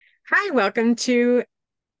Hi, welcome to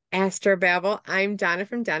Astro Babble. I'm Donna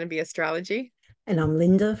from Donna B Astrology, And I'm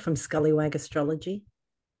Linda from Scullywag Astrology.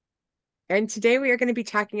 and today we are going to be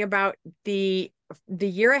talking about the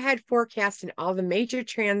year ahead forecast and all the major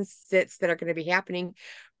transits that are going to be happening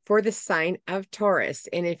for the sign of Taurus.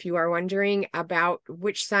 And if you are wondering about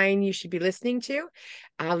which sign you should be listening to,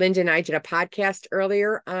 Linda and I did a podcast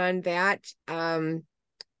earlier on that.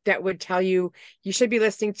 That would tell you you should be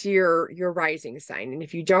listening to your rising sign. And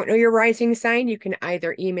if you don't know your rising sign, you can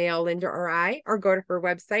either email Linda or I, or go to her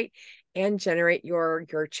website and generate your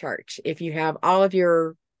chart. If you have all of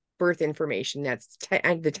your birth information, that's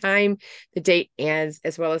the time, the date, as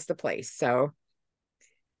well as the place. So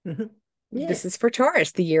Mhm. this is Yes, for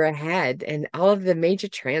Taurus, the year ahead, and all of the major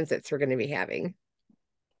transits we're going to be having.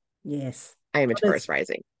 yes. I am a Donna's, Taurus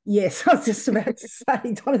rising. yes, I was just about to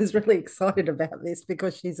say Donna's really excited about this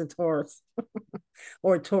because she's a Taurus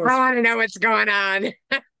or a I Taurus. want to know what's going on. It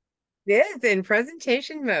is in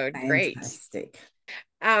presentation mode. Great. Fantastic.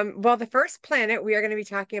 Well, the first planet we are going to be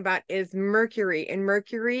talking about is Mercury, and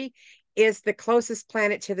Mercury is the closest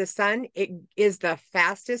planet to the sun. It is the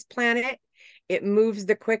fastest planet. It moves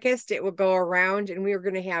the quickest. It will go around, and we are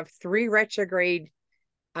going to have three retrograde.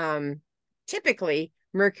 Um, Typically,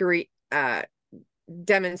 Mercury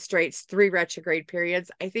demonstrates three retrograde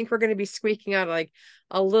periods. I think we're going to be squeaking out like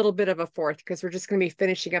a little bit of a fourth because we're just going to be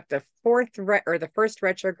finishing up the or the first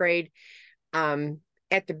retrograde um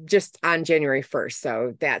at the just on January 1st.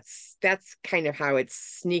 So that's kind of how it's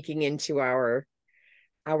sneaking into our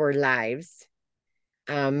lives.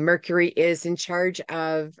 Mercury is in charge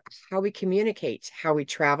of how we communicate, how we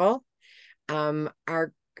travel,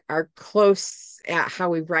 our close how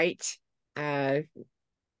we write.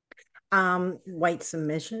 Weights and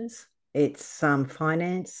measures. It's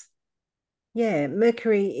finance. Yeah,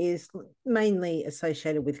 Mercury is mainly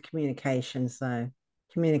associated with communications, though.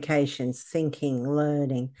 Communications, thinking,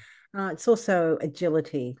 learning. It's also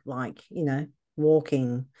agility, like,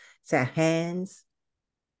 walking. It's our hands.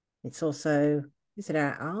 It's also, is it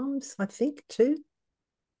our arms? I think too.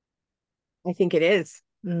 I think it is.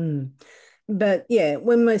 Mm. But yeah,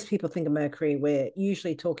 when most people think of Mercury, we're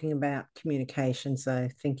usually talking about communication, so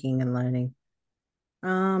thinking and learning.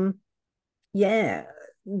 Um, yeah,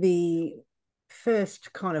 the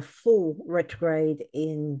first kind of full retrograde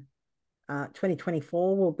in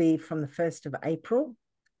 2024 will be from the 1st of April,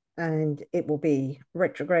 and it will be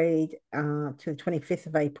retrograde to the 25th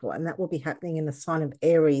of April, and that will be happening in the sign of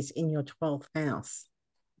Aries in your 12th house.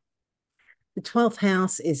 The 12th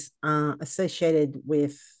house is associated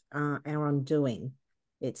with our undoing.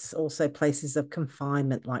 It's also places of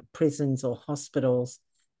confinement like prisons or hospitals,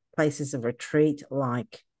 places of retreat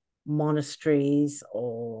like monasteries,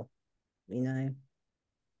 or, you know,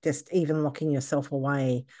 just even locking yourself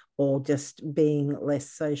away or just being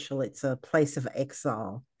less social. It's a place of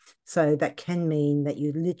exile. So that can mean that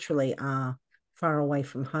you literally are far away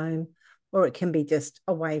from home, or it can be just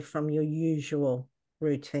away from your usual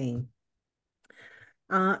routine.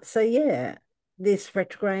 So yeah, this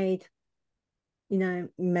retrograde,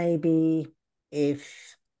 maybe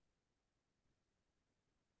if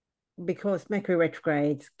because Mercury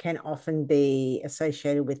retrogrades can often be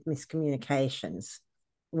associated with miscommunications,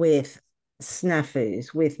 with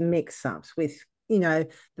snafus, with mix-ups, with the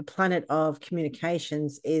planet of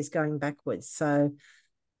communications is going backwards. So,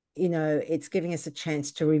 it's giving us a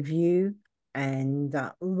chance to review and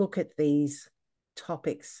look at these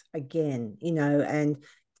topics again, and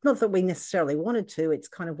it's not that we necessarily wanted to, it's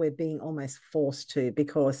kind of we're being almost forced to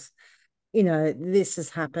because this has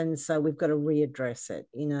happened, so we've got to readdress it.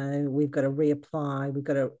 We've got to reapply.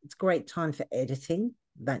 It's a great time for editing,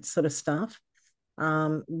 that sort of stuff.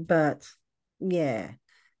 But yeah,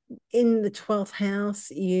 in the 12th house,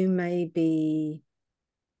 you may be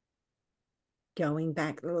going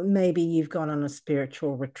back. Maybe you've gone on a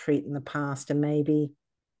spiritual retreat in the past, and maybe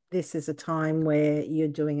this is a time where you're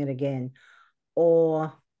doing it again.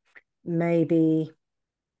 Or maybe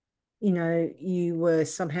you were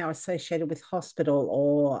somehow associated with hospital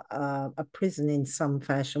or a prison in some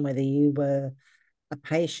fashion, whether you were a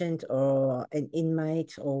patient or an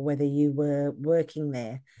inmate or whether you were working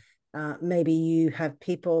there. Maybe you have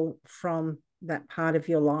people from that part of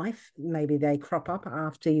your life. Maybe they crop up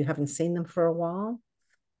after you haven't seen them for a while.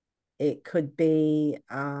 It could be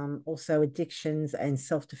also addictions and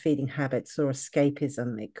self-defeating habits or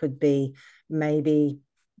escapism. It could be maybe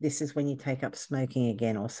this is when you take up smoking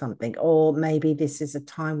again or something. Or maybe this is a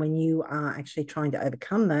time when you are actually trying to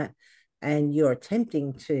overcome that and you're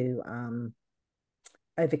attempting to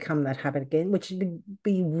overcome that habit again, which would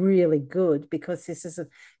be really good because this is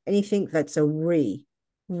anything that's a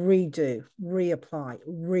redo, reapply,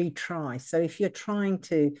 retry. So if you're trying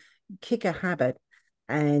to kick a habit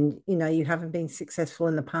and you haven't been successful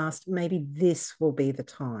in the past, maybe this will be the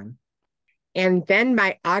time. And then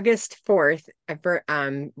by August 4th,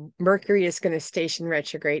 Mercury is going to station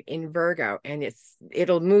retrograde in Virgo, and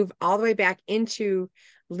it'll move all the way back into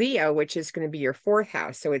Leo, which is going to be your fourth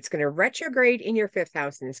house. So it's going to retrograde in your fifth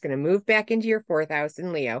house, and it's going to move back into your fourth house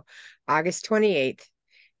in Leo, August 28th.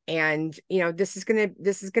 And this is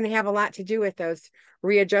gonna have a lot to do with those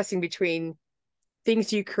readjusting between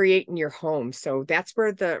things you create in your home. So that's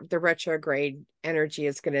where the retrograde energy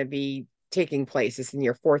is going to be taking place, is in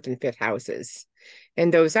your fourth and fifth houses.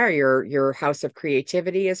 And those are your house of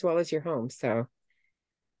creativity as well as your home. So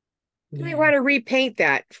you may Yeah. want to repaint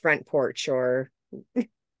that front porch or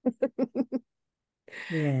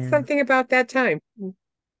Yeah. something about that time.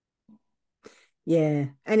 Yeah.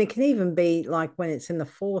 And it can even be like when it's in the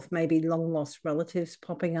fourth, maybe long lost relatives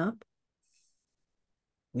popping up.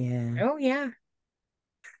 Yeah. Oh yeah.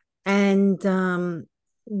 And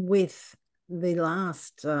with the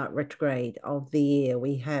last retrograde of the year,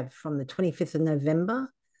 we have from the 25th of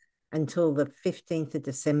November until the 15th of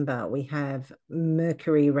December, we have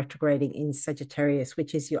Mercury retrograding in Sagittarius,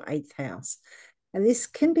 which is your eighth house. And this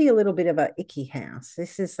can be a little bit of a icky house.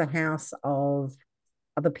 This is the house of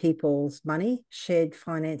other people's money, shared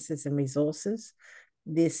finances, and resources.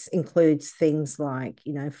 This includes things like,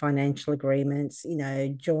 financial agreements,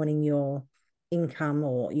 joining your income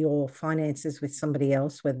or your finances with somebody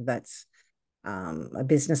else, whether that's a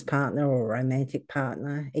business partner or a romantic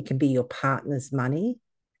partner. It can be your partner's money,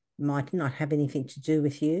 might not have anything to do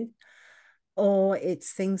with you. Or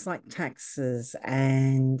it's things like taxes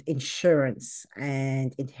and insurance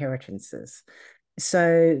and inheritances.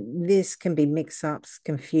 So this can be mix-ups,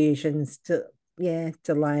 confusions,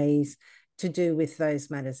 delays to do with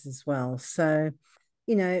those matters as well. So,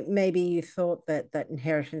 maybe you thought that that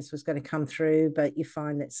inheritance was going to come through, but you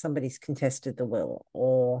find that somebody's contested the will,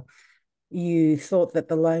 or you thought that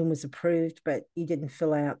the loan was approved, but you didn't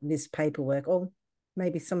fill out this paperwork, or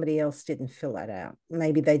maybe somebody else didn't fill that out.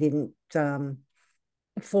 Maybe they didn't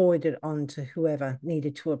forward it on to whoever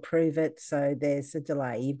needed to approve it. So there's a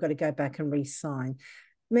delay. You've got to go back and re-sign.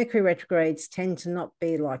 Mercury retrogrades tend to not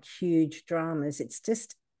be like huge dramas. It's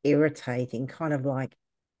just irritating, kind of like,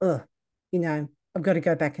 ugh, I've got to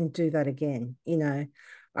go back and do that again. I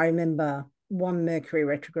remember one Mercury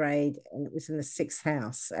retrograde and it was in the sixth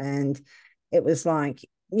house. And it was like,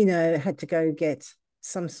 had to go get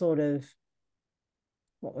some sort of,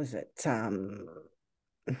 what was it?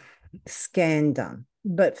 Scan done,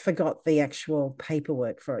 but forgot the actual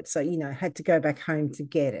paperwork for it. So, had to go back home to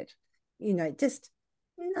get it. Just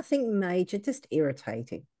nothing major, just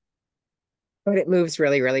irritating. But it moves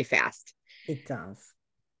really, really fast. It does.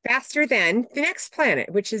 Faster than the next planet,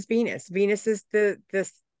 which is Venus. Venus is the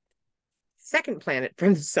second planet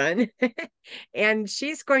from the sun. And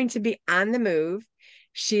she's going to be on the move.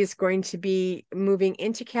 She's going to be moving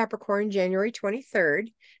into Capricorn January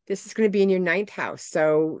 23rd. This is going to be in your ninth house.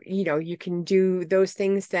 So, you can do those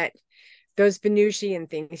things those Venusian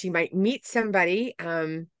things. You might meet somebody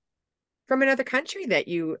from another country that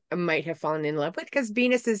you might have fallen in love with, because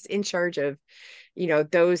Venus is in charge of,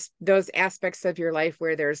 those aspects of your life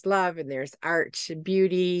where there's love and there's art,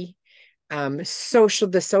 beauty, the social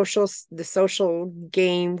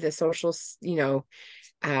game, the social,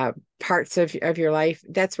 parts of your life.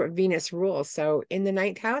 That's what Venus rules. So in the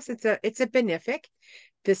ninth house, it's a benefic.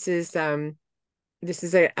 This is a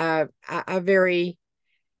very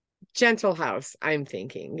gentle house. I'm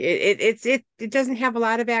thinking it doesn't have a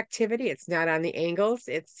lot of activity. It's not on the angles.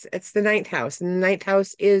 It's the ninth house, and the ninth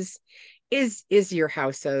house is your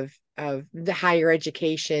house of the higher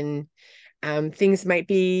education. Things might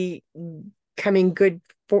be coming good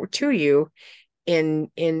to you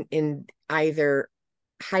in either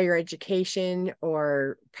higher education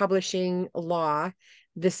or publishing, law.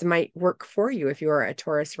 This might work for you if you are a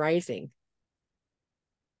Taurus rising.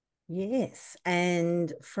 Yes.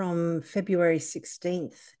 And from February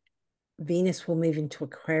 16th, Venus will move into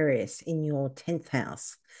Aquarius in your 10th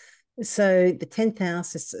house. So the 10th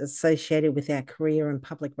house is associated with our career and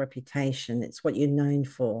public reputation. It's what you're known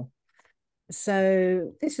for.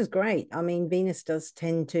 So this is great. I mean, Venus does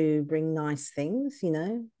tend to bring nice things,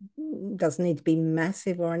 doesn't need to be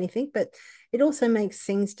massive or anything, but it also makes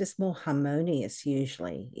things just more harmonious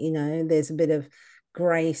usually. There's a bit of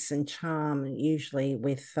grace and charm usually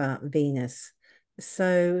with Venus.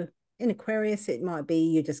 So in Aquarius, it might be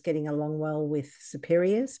you're just getting along well with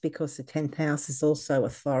superiors, because the 10th house is also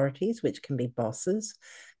authorities, which can be bosses.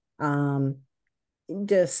 Um,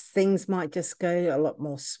 just things might just go a lot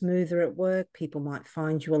more smoother at work. People might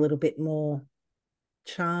find you a little bit more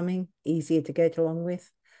charming, easier to get along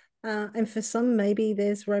with. And for some, maybe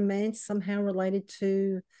there's romance somehow related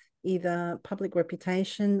to either public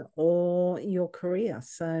reputation or your career.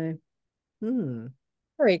 So, hmm.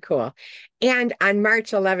 Very cool. And on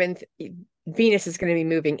March 11th, Venus is going to be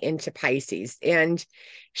moving into Pisces, and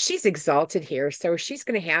she's exalted here, so she's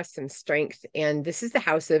going to have some strength. And this is the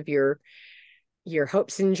house of your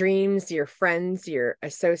hopes and dreams, your friends, your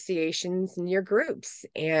associations, and your groups.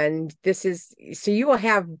 And this is so you will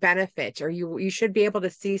have benefit, or you should be able to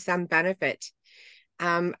see some benefit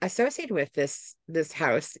associated with this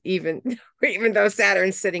house, even even though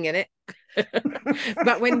Saturn's sitting in it.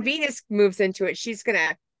 But when Venus moves into it, she's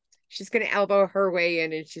gonna elbow her way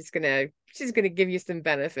in, and she's gonna give you some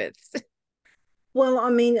benefits. Well, I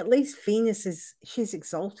mean, at least Venus is she's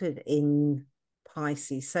exalted in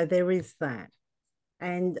Pisces, so there is that.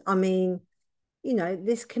 And I mean,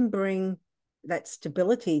 this can bring that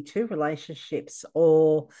stability to relationships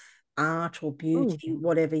or art or Ooh. beauty,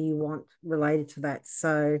 whatever you want related to that.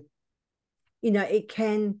 So, it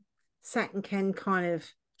can, Saturn can kind of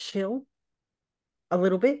chill a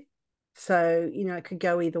little bit. So, it could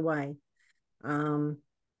go either way. Um,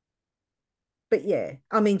 but yeah,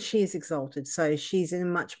 I mean, she is exalted. So she's in a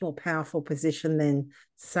much more powerful position than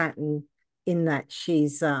Saturn in that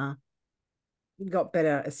she's got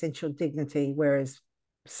better essential dignity, whereas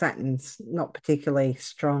Saturn's not particularly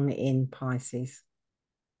strong in Pisces.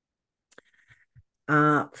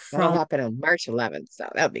 That'll From happen on March 11th, so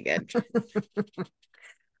that'll be good.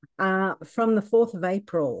 from the 4th of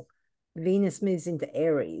April, Venus moves into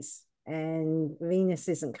Aries, and Venus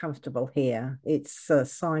isn't comfortable here. It's a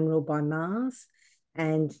sign ruled by Mars,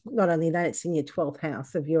 and not only that, it's in your 12th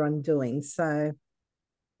house of your undoing. So,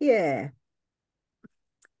 yeah,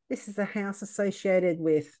 this is a house associated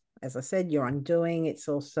with, as I said, your undoing. It's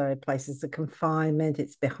also places of confinement,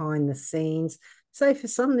 it's behind the scenes. So for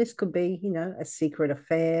some, this could be, a secret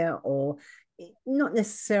affair or not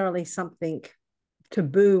necessarily something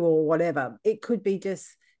taboo or whatever. It could be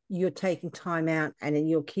just you're taking time out and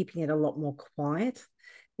you're keeping it a lot more quiet.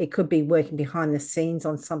 It could be working behind the scenes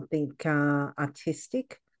on something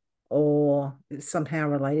artistic or somehow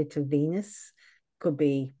related to Venus. Could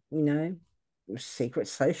be, secret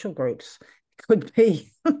social groups. Could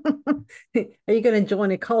be, are you going to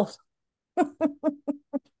join a cult?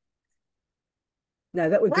 No,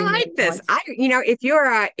 that would Well, be I more like this. like,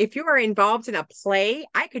 If you're involved in a play,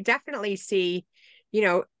 I could definitely see, you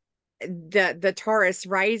know, the Taurus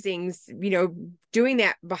risings, doing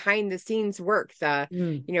that behind the scenes work,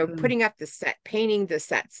 mm. putting up the set, painting the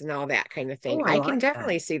sets and all that kind of thing. Oh, I I can like that.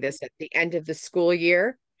 definitely see this at the end of the school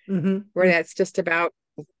year where Mm-hmm. that's just about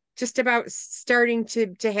starting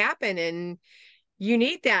to happen. And you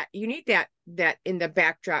need that in the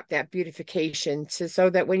backdrop, that beautification, so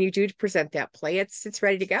that when you do present that play, it's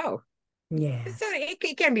ready to go. Yeah. So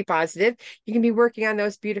it can be positive. You can be working on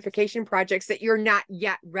those beautification projects that you're not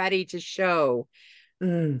yet ready to show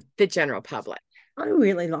Mm. the general public. I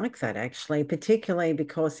really like that actually, particularly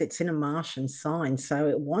because it's in a Martian sign, so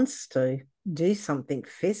it wants to do something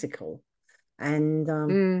physical and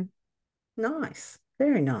Mm. nice,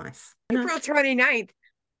 very nice. April 29th,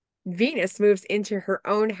 Venus moves into her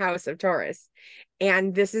own house of Taurus.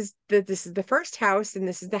 And this is the first house, and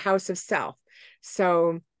this is the house of self.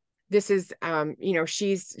 So this is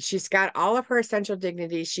she's got all of her essential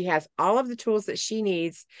dignities. She has all of the tools that she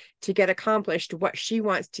needs to get accomplished what she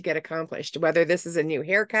wants to get accomplished, whether this is a new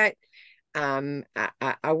haircut, a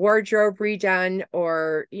wardrobe redone,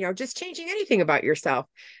 or just changing anything about yourself.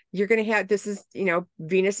 You're going to have this is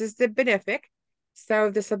Venus is the benefic, so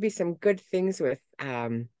this will be some good things with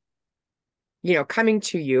coming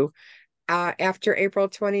to you after April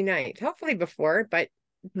 29th. Hopefully before, but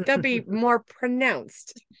they'll be more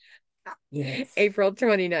pronounced Yes. April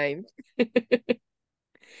 29th.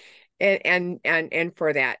 And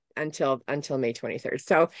for that until May 23rd.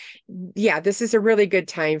 So yeah, this is a really good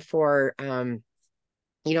time for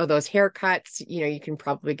those haircuts. You can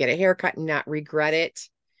probably get a haircut and not regret it.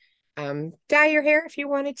 Dye your hair if you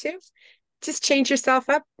wanted to. Just change yourself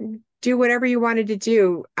up, do whatever you wanted to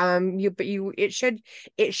do. It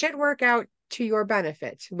should work out to your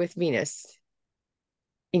benefit with Venus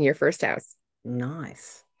in your first house.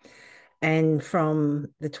 Nice. And from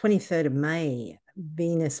the 23rd of May,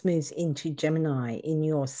 Venus moves into Gemini in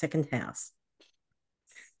your second house.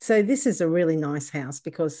 So this is a really nice house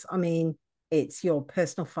because, I mean, it's your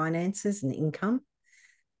personal finances and income,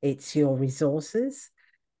 it's your resources.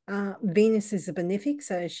 Venus is a benefic,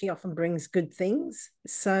 so she often brings good things.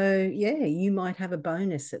 So, yeah, you might have a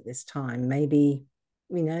bonus at this time. Maybe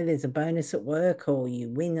there's a bonus at work, or you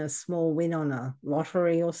win a small win on a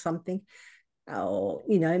lottery or something, or,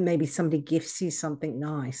 maybe somebody gifts you something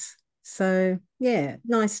nice. So, yeah,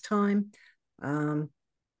 nice time.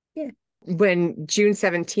 Yeah, When June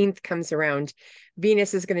 17th comes around,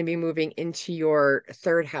 Venus is going to be moving into your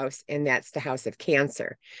third house, and that's the house of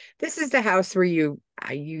Cancer. This is the house where you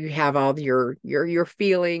have all your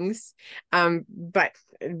feelings, but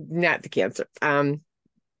not the Cancer.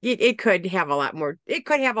 It could have a lot more. It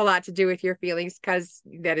could have a lot to do with your feelings because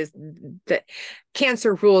that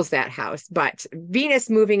Cancer rules that house. But Venus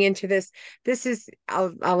moving into this is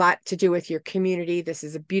a lot to do with your community. This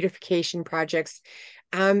is a beautification projects,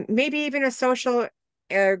 maybe even a social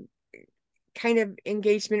uh, kind of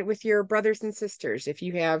engagement with your brothers and sisters. If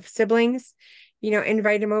you have siblings,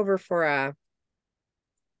 invite them over for a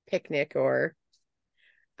picnic or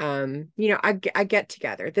a get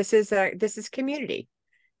together. This is community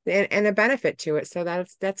and a benefit to it. So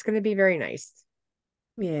that's going to be very nice.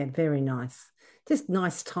 yeah, very nice. Just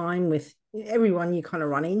nice time with everyone you kind of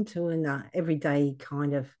run into in a everyday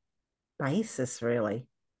kind of basis, really.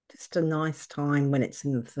 Just a nice time when it's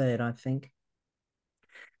in the third, I think.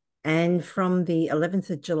 And from the 11th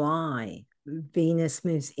of July, Venus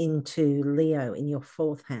moves into Leo in your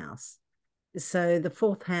fourth house. So the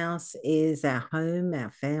fourth house is our home, our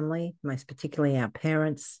family, most particularly our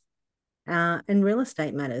parents, and real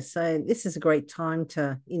estate matters. So this is a great time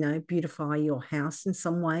to, beautify your house in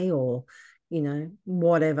some way, or,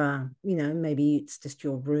 whatever, maybe it's just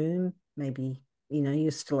your room, maybe,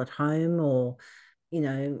 you're still at home, or,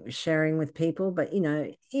 sharing with people. But,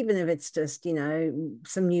 even if it's just,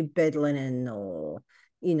 some new bed linen, or,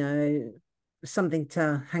 you know, something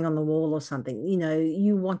to hang on the wall or something,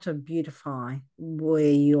 you want to beautify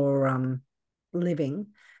where you're living.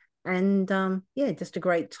 And yeah, just a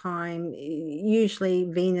great time. Usually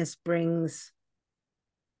Venus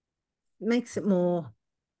makes it more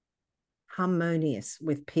harmonious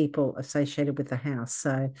with people associated with the house.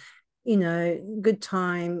 So, good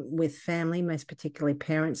time with family, most particularly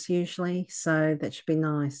parents usually. So that should be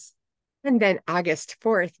nice. And then August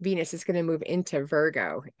 4th, Venus is going to move into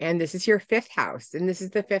Virgo. And this is your fifth house. And this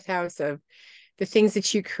is the fifth house of the things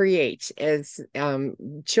that you create as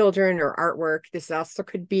children or artwork. This also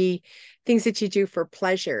could be things that you do for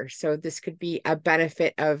pleasure. So this could be a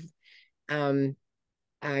benefit of um,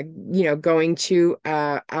 going to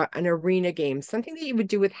an arena game, something that you would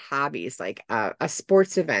do with hobbies, like a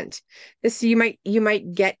sports event. This you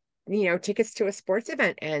might get tickets to a sports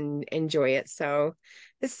event and enjoy it. So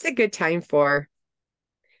this is a good time for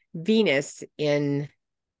Venus in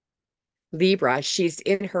Libra. She's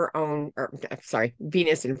in her own, or sorry,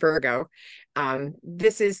 Venus in Virgo.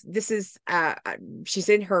 This is she's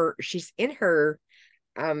in her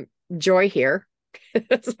um joy here.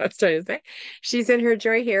 That's what I was trying to say. She's in her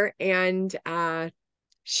joy here, and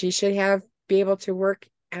she should have be able to work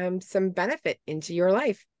some benefit into your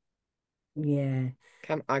life Yeah.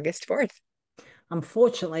 come August 4th.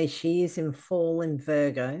 Unfortunately, she is in fall in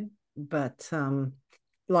Virgo, but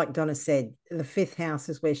like Donna said, the fifth house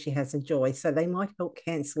is where she has a joy. So they might help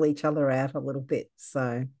cancel each other out a little bit.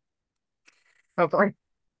 So Hopefully.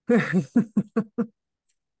 from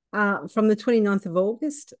the 29th of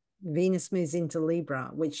August, Venus moves into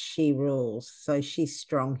Libra, which she rules. So she's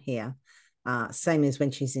strong here, same as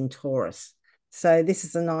when she's in Taurus. So this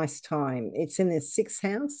is a nice time. It's in the sixth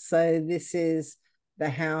house. So this is the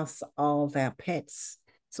house of our pets.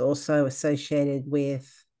 It's also associated with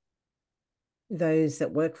those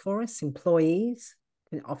that work for us, employees,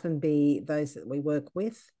 can often be those that we work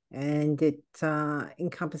with. And it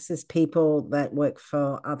encompasses people that work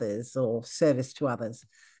for others or service to others,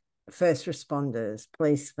 first responders,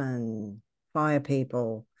 policemen, fire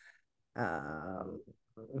people, uh,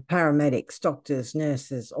 paramedics, doctors,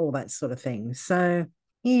 nurses, all that sort of thing. So,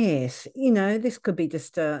 yes, this could be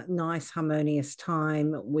just a nice, harmonious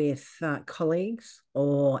time with colleagues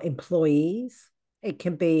or employees. It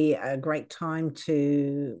can be a great time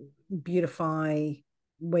to beautify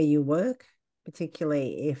where you work,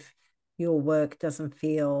 particularly if your work doesn't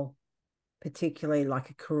feel particularly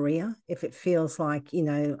like a career. If it feels like,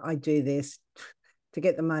 I do this to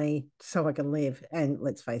get the money so I can live, and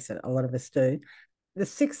let's face it, a lot of us do. The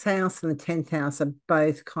sixth house and the 10th house are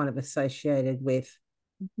both kind of associated with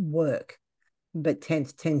work, but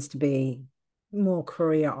tends to be more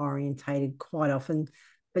career orientated quite often.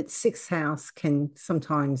 But sixth house can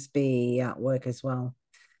sometimes be work as well.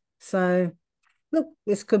 So look,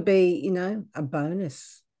 this could be, a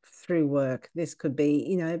bonus through work. This could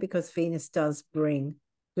be, because Venus does bring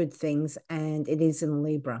good things, and it is in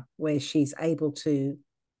Libra where she's able to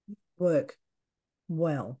work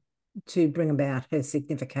well. to bring about her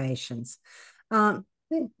significations. Or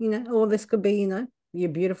this could be, you're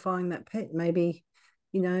beautifying that pet. Maybe,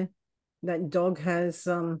 you know, that dog has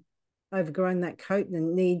overgrown that coat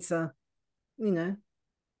and needs you know,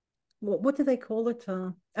 what do they call it?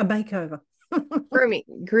 A makeover.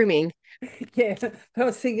 Grooming. Yeah, I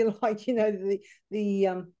was thinking like, the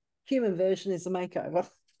human version is a makeover.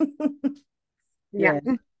 Yeah.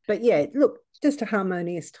 Yeah. But yeah, look, just a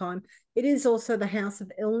harmonious time. It is also the house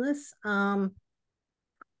of illness.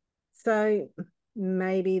 So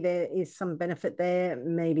maybe there is some benefit there.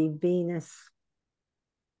 Maybe Venus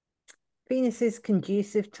is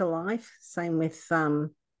conducive to life. Same with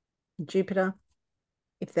Jupiter.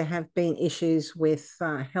 If there have been issues with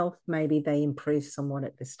health, maybe they improve somewhat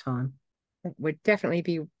at this time. It would definitely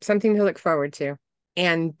be something to look forward to.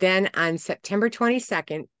 And then on September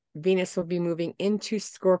 22nd, Venus will be moving into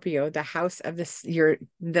Scorpio, the house of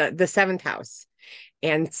the seventh house.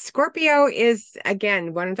 And Scorpio is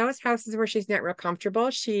again one of those houses where she's not real comfortable.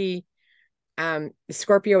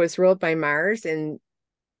 Scorpio is ruled by Mars, and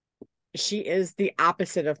she is the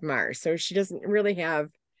opposite of Mars. So she doesn't really have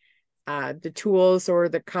the tools or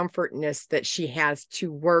the comfortness that she has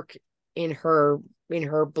to work in her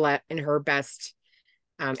best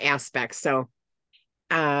aspects. So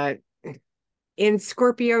uh in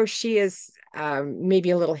Scorpio, she is maybe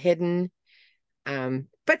a little hidden,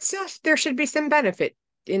 but still there should be some benefit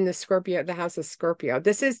in the house of Scorpio.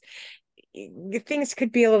 This is things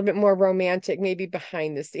could be a little bit more romantic, maybe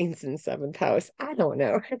behind the scenes in seventh house. I don't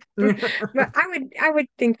know. But I would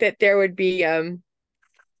think that there would be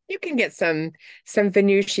you can get some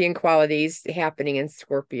Venusian qualities happening in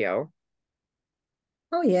Scorpio.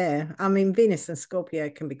 Oh yeah, I mean Venus and Scorpio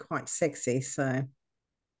can be quite sexy, so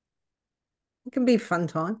it can be a fun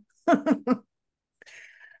time.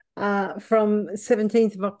 From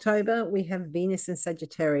 17th of October, we have Venus in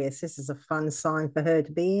Sagittarius. This is a fun sign for her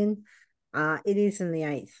to be in. It is in the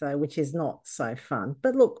eighth, though, which is not so fun.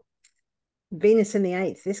 But look, Venus in the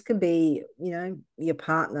eighth, this could be, your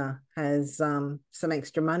partner has some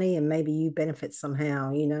extra money and maybe you benefit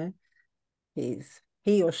somehow,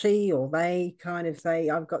 he or she or they kind of say,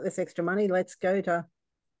 I've got this extra money, let's go to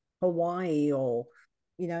Hawaii, or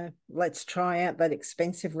let's try out that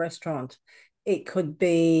expensive restaurant. It could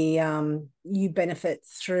be you benefit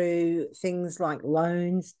through things like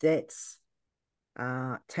loans, debts,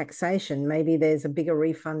 taxation. Maybe there's a bigger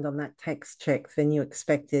refund on that tax check than you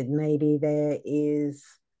expected. Maybe there is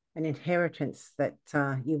an inheritance that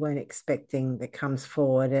you weren't expecting that comes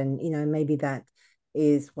forward, and maybe that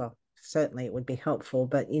is, well, certainly it would be helpful,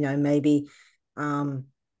 but maybe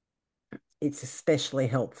it's especially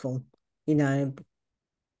helpful, you know.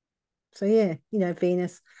 So yeah,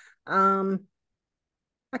 Venus. Um,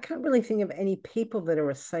 I can't really think of any people that are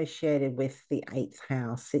associated with the eighth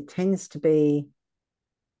house. It tends to be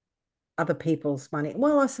other people's money.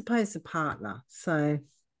 Well, I suppose the partner. So,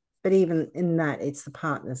 but even in that, it's the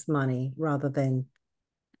partner's money rather than,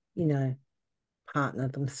 you know, partner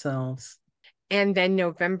themselves. And then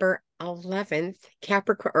November 11th,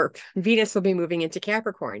 Capricorn or Venus will be moving into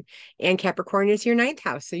Capricorn. And Capricorn is your ninth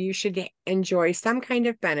house. So you should enjoy some kind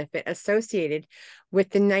of benefit associated with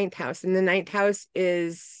the ninth house. And the ninth house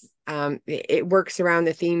is, it works around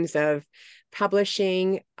the themes of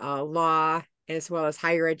publishing, law, as well as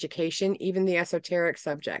higher education, even the esoteric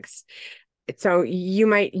subjects. So you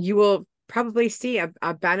will probably see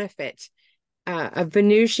a benefit, a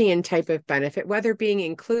Venusian type of benefit, whether being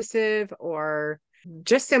inclusive or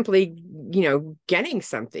just simply, getting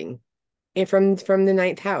something from the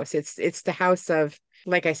ninth house. It's the house of,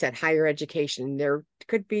 like I said, higher education. There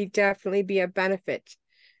could be definitely be a benefit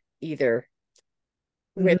either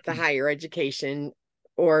with the Mm-hmm. higher education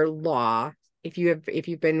or law. If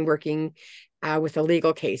you've been working with a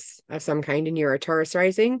legal case of some kind and you're a Taurus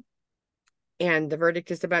rising and the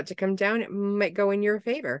verdict is about to come down, it might go in your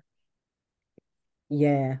favor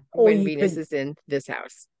Yeah. when Venus is in this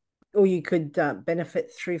house. Or you could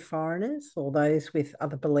benefit through foreigners or those with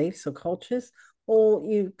other beliefs or cultures, or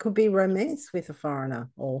you could be romance with a foreigner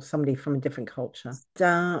or somebody from a different culture.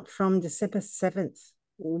 From December 7th,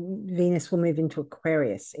 Venus will move into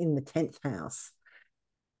Aquarius in the 10th house.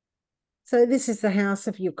 So this is the house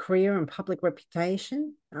of your career and public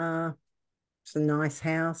reputation. It's a nice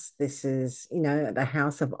house. This is, the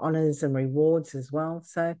house of honors and rewards as well.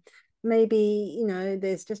 So maybe,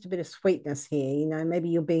 there's just a bit of sweetness here. Maybe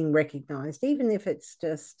you're being recognized, even if it's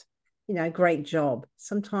just, great job.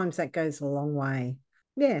 Sometimes that goes a long way.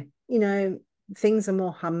 Yeah, things are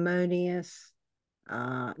more harmonious,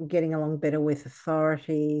 getting along better with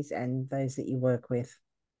authorities and those that you work with.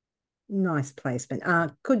 nice placement.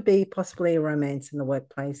 Could be possibly a romance in the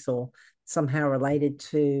workplace or somehow related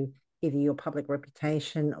to either your public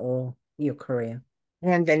reputation or your career.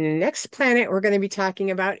 And then the next planet we're going to be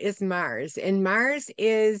talking about is Mars. And Mars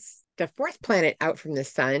is the fourth planet out from the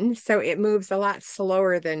sun. So it moves a lot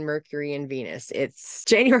slower than Mercury and Venus. It's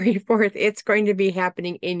January 4th. It's going to be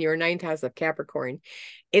happening in your ninth house of Capricorn.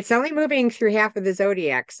 It's only moving through half of the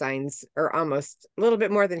zodiac signs, or almost a little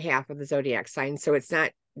bit more than half of the zodiac signs. So it's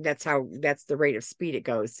not, that's the rate of speed it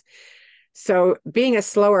goes. So being a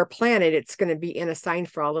slower planet, it's going to be in a sign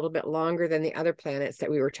for a little bit longer than the other planets that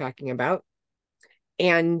we were talking about.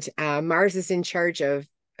 And Mars is in charge of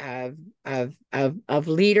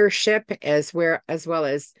leadership as well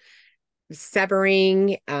as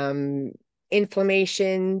severing,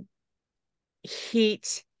 inflammation,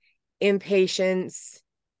 heat, impatience,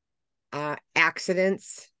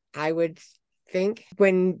 accidents. I would think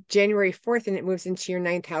when January 4th and it moves into your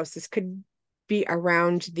ninth house, this could be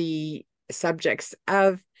around the subjects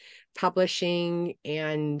of publishing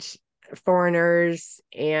and foreigners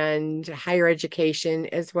and higher education,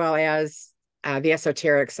 as well as the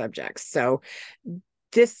esoteric subjects. So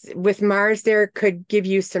this with Mars there could give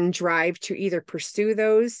you some drive to either pursue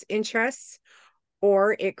those interests,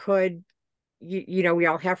 or it could, we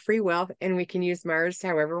all have free will and we can use Mars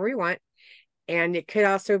however we want. And it could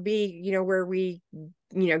also be, where we,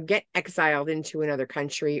 get exiled into another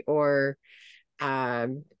country, or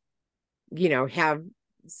um, have,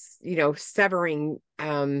 severing,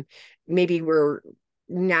 maybe we're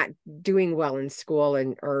not doing well in school,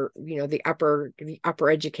 and or the upper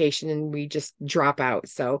education, and we just drop out.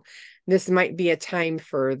 So this might be a time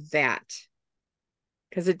for that,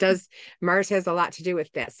 because Mars has a lot to do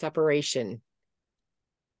with that separation.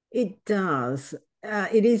 It does.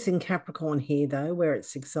 It is in Capricorn here, though, where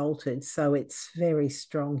it's exalted. So it's very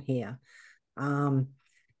strong here. Um,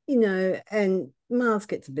 and Mars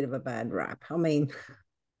gets a bit of a bad rap. I mean,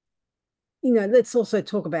 let's also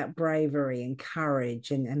talk about bravery and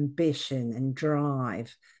courage and ambition and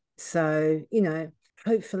drive. So,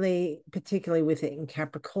 hopefully, particularly with it in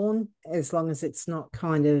Capricorn, as long as it's not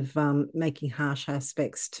kind of making harsh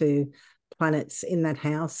aspects to planets in that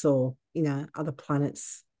house, or, other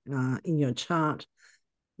planets in your chart,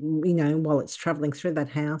 while it's traveling through that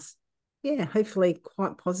house. Yeah, hopefully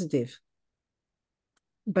quite positive.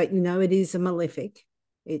 But, it is a malefic.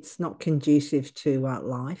 It's not conducive to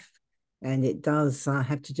life. And it does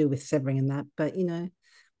have to do with severing and that. But,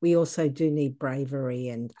 we also do need bravery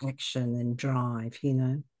and action and drive.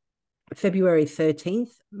 February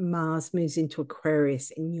 13th, Mars moves into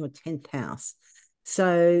Aquarius in your 10th house.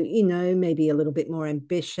 So, maybe a little bit more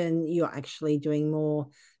ambition. You're actually doing more,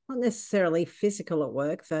 not necessarily physical at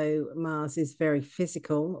work, though Mars is very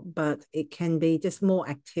physical, but it can be just more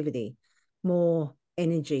activity, more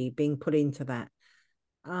energy being put into that.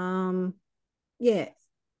 Yeah,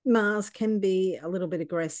 Mars can be a little bit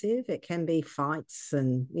aggressive. It can be fights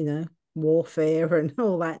and, warfare and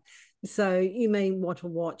all that. So you may want to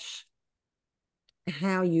watch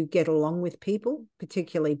how you get along with people,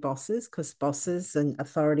 particularly bosses, because bosses and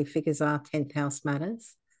authority figures are 10th house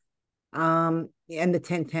matters. And the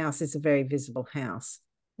 10th house is a very visible house.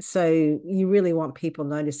 So you really want people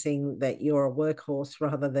noticing that you're a workhorse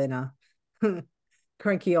rather than a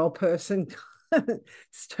cranky old person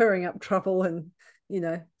stirring up trouble and,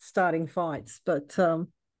 starting fights. But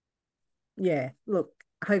yeah, look,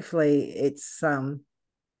 hopefully it's,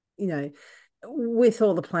 with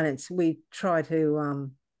all the planets, we try to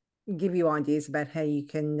give you ideas about how you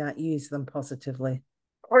can use them positively.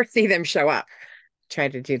 Or see them show up. Try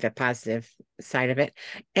to do the positive side of it.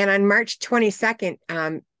 And on March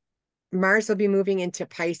 22nd, Mars will be moving into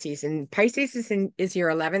Pisces, and Pisces is your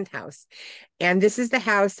 11th house. And this is the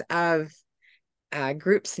house of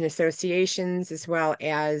groups and associations, as well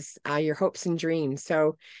as your hopes and dreams.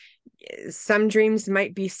 So some dreams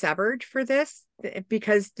might be severed for this,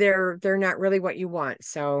 because they're not really what you want.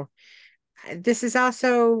 So this is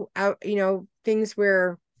also things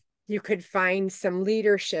where you could find some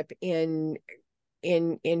leadership in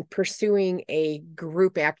pursuing a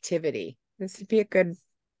group activity. This would be a good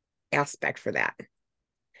aspect for that.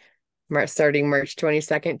 Starting March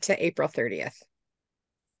 22nd to April 30th.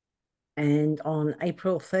 And on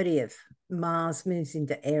April 30th, Mars moves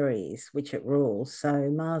into Aries, which it rules.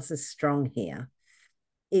 So Mars is strong here.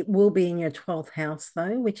 It will be in your 12th house,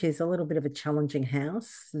 though, which is a little bit of a challenging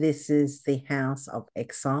house. This is the house of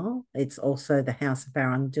exile. It's also the house of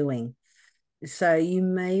our undoing. So you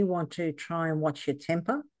may want to try and watch your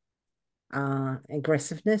temper,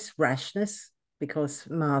 aggressiveness, rashness, because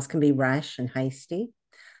Mars can be rash and hasty.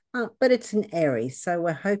 But it's an Aries, so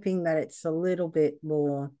we're hoping that it's a little bit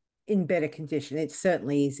more in better condition. It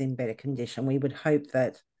certainly is in better condition. We would hope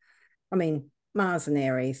that, I mean, Mars and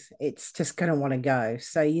Aries, it's just going to want to go.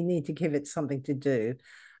 So you need to give it something to do.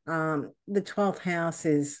 The 12th house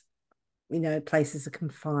is, places of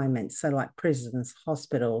confinement. So, like prisons,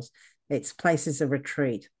 hospitals, it's places of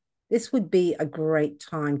retreat. This would be a great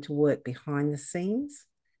time to work behind the scenes.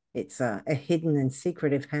 It's a hidden and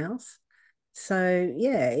secretive house. So,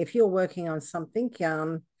 yeah, if you're working on something,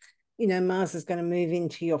 Mars is going to move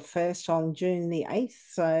into your first on June the 8th.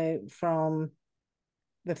 So, from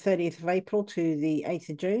the 30th of April to the 8th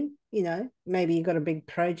of June, maybe you've got a big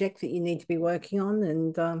project that you need to be working on.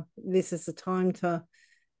 And this is the time to,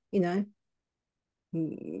 you know,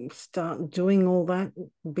 start doing all that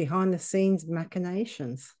behind the scenes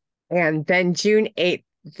machinations. And then June 8th,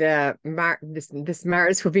 this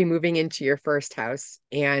Mars will be moving into your first house.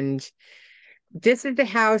 And this is the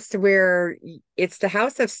house where it's the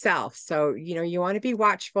house of self. So, you want to be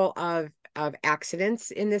watchful of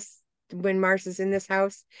accidents in this when Mars is in this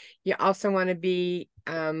house. You also want to be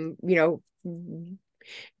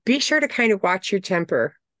sure to kind of watch your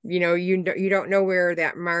temper. You don't know where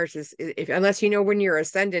that Mars is if unless you know when your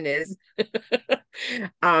ascendant is.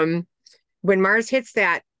 um when Mars hits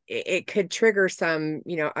that, it could trigger some,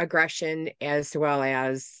 aggression, as well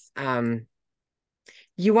as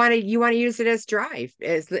you want to use it as drive,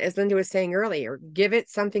 as Linda was saying earlier. Give it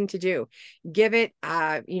something to do. Give it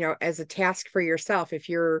as a task for yourself. If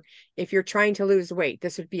you're trying to lose weight,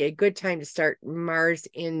 this would be a good time to start Mars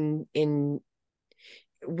in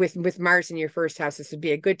with Mars in your first house. This would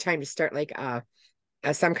be a good time to start like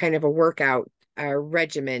some kind of a workout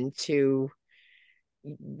regimen to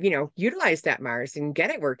utilize that Mars and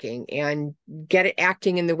get it working and get it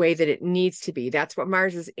acting in the way that it needs to be. That's what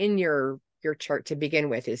Mars is in your chart to begin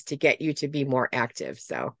with, is to get you to be more active.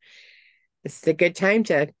 So it's a good time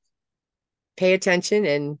to pay attention,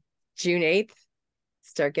 and June 8th,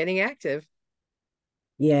 start getting active.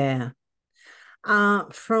 Yeah.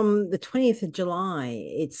 From the 20th of July,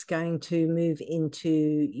 it's going to move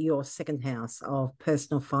into your second house of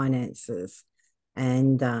personal finances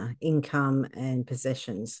and income and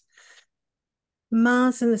possessions.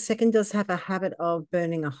 Mars in the second does have a habit of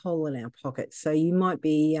burning a hole in our pockets. So you might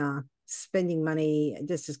be spending money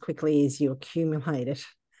just as quickly as you accumulate it,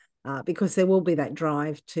 because there will be that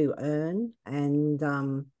drive to earn and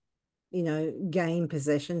gain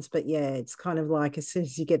possessions. But yeah, it's kind of like as soon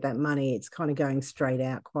as you get that money, it's kind of going straight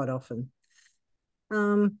out quite often.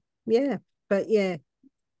 Yeah, but yeah,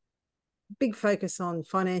 big focus on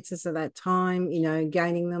finances at that time,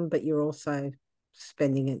 gaining them, but you're also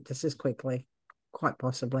spending it just as quickly, quite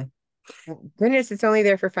possibly. Goodness, it's only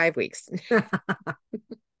there for 5 weeks.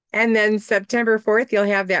 And then September 4th, you'll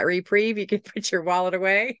have that reprieve. You can put your wallet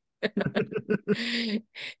away.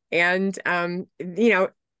 And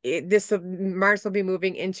this Mars will be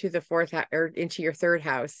moving into the fourth or into your third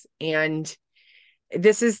house. And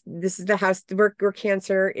this is the house where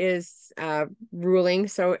Cancer is ruling.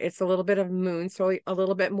 So it's a little bit of moon, so a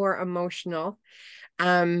little bit more emotional.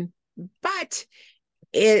 But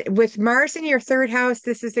with Mars in your third house,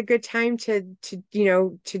 this is a good time to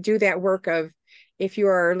do that work of, if you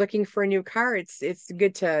are looking for a new car, it's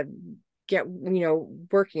good to get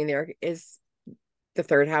working there. Is the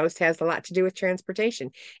third house has a lot to do with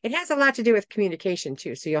transportation. It has a lot to do with communication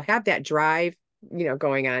too. So you'll have that drive,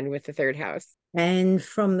 going on with the third house. And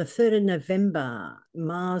from the 3rd of November,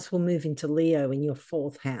 Mars will move into Leo in your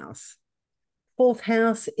fourth house. Fourth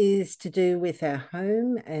house is to do with our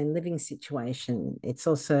home and living situation. It's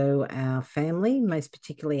also our family, most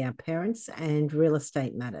particularly our parents, and real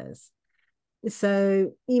estate matters.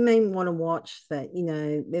 So you may want to watch that,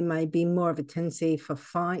 there may be more of a tendency for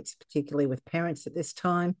fights, particularly with parents at this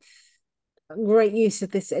time. A great use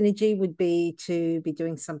of this energy would be to be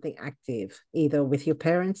doing something active, either with your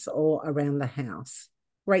parents or around the house.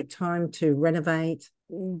 Great time to renovate,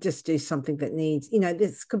 just do something that needs,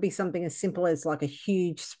 this could be something as simple as like a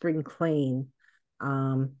huge spring clean.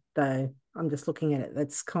 Though I'm just looking at it,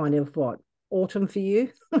 that's kind of what, autumn for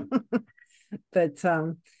you. But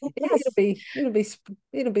Yes.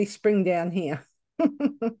 it'll be spring down here.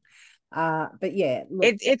 But yeah, look,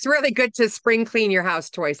 It's really good to spring clean your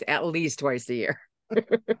house at least twice a year.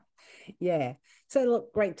 yeah. So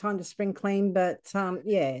look, great time to spring clean, but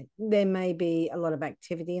yeah, there may be a lot of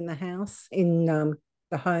activity in the house, in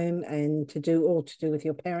the home, and to do with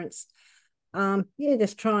your parents. Yeah,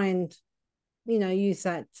 just try and use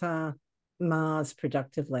that Mars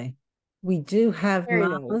productively. We do have Very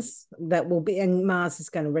nice. Mars that will be, and Mars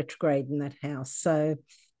is going to retrograde in that house. So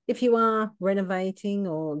if you are renovating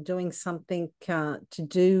or doing something to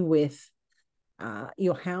do with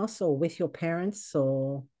your house or with your parents,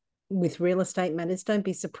 or with real estate matters, don't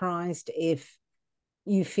be surprised if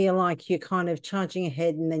you feel like you're kind of charging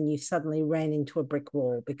ahead and then you suddenly ran into a brick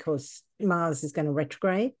wall because Mars is going to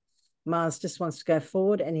retrograde. Mars just wants to go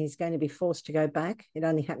forward and he's going to be forced to go back. It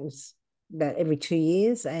only happens about every 2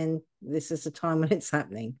 years, and this is the time when it's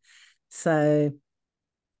happening. So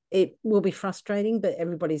it will be frustrating, but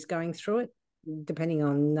everybody's going through it. Depending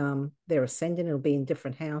on their ascendant, it'll be in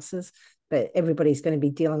different houses, but everybody's going to be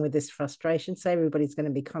dealing with this frustration. So everybody's going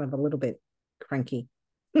to be kind of a little bit cranky.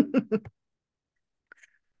 The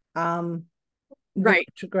Right.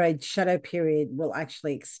 retrograde shadow period will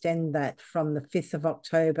actually extend that from the 5th of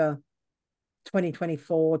October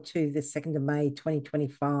 2024 to the 2nd of May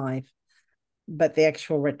 2025. But the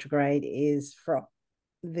actual retrograde is from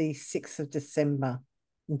the 6th of December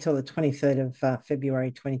until the 23rd of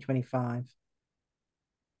February 2025.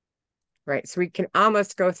 Right. So we can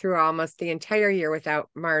almost go through almost the entire year without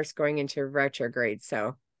Mars going into retrograde.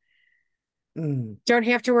 So don't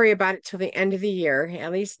have to worry about it till the end of the year.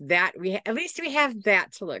 At least we have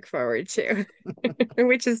that to look forward to,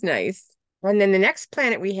 which is nice. And then the next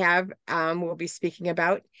planet we have we'll be speaking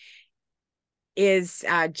about is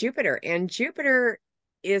Jupiter. And Jupiter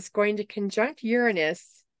is going to conjunct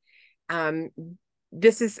Uranus. Um,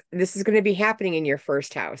 this is going to be happening in your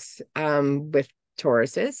first house with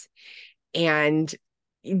Tauruses. And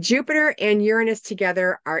Jupiter and Uranus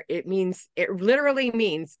together it literally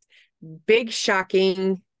means big,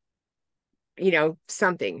 shocking,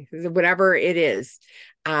 something, whatever it is.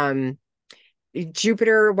 Um,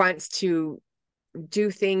 Jupiter wants to do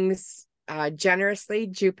things generously.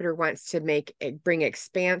 Jupiter wants to bring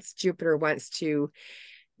expanse. Jupiter wants to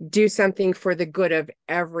do something for the good of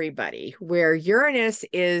everybody. Where Uranus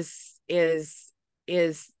is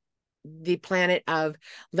the planet of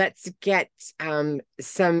let's get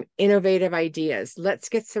some innovative ideas. Let's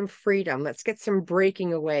get some freedom. Let's get some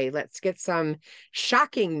breaking away. Let's get some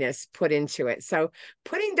shockingness put into it. So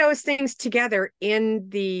putting those things together in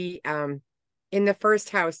the first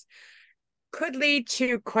house could lead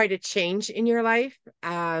to quite a change in your life.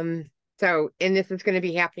 And this is going to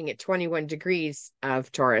be happening at 21 degrees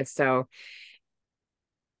of Taurus. So,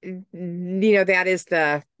 that is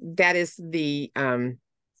the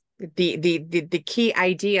key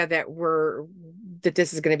idea that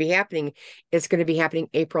this is going to be happening. It's going to be happening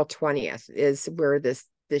April 20th is where this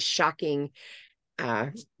shocking uh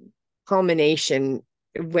culmination,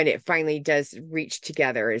 when it finally does reach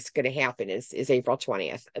together, is going to happen is April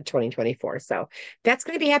 20th of 2024. So that's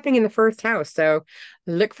going to be happening in the first house. So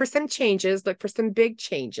look for some changes, look for some big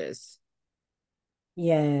changes.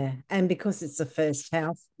 Yeah, and because it's the first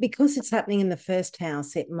house, because it's happening in the first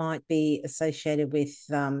house, it might be associated with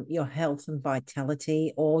your health and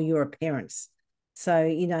vitality or your appearance. So,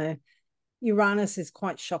 Uranus is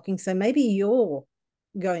quite shocking. So maybe you're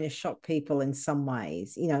going to shock people in some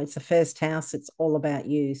ways. It's the first house, it's all about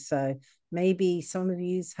you. So maybe some of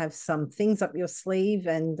you have some things up your sleeve,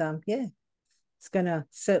 and yeah, it's going to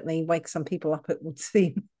certainly wake some people up, it would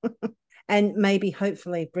seem. And maybe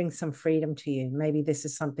hopefully bring some freedom to you. Maybe this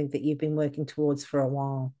is something that you've been working towards for a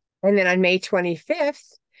while. And then on May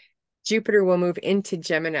 25th, Jupiter will move into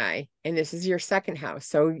Gemini, and this is your second house.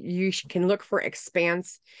 So you can look for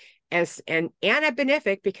expanse and a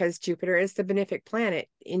benefic, because Jupiter is the benefic planet,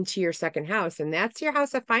 into your second house, and that's your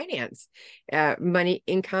house of finance, money,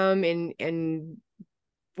 income, and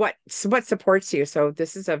what supports you. So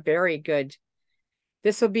this will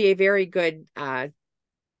be a very good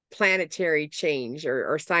planetary change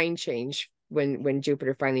or sign change when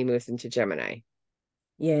Jupiter finally moves into Gemini.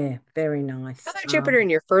 Yeah, very nice. Although Jupiter in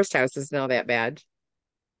your first house isn't all that bad.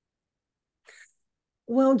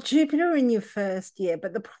 Well, Jupiter in your first, yeah,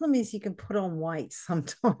 but the problem is you can put on weight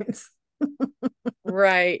sometimes.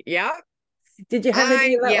 Right. Yeah. Did you have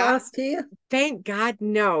any of that Yeah. last year? Thank God,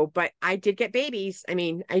 no. But I did get babies. I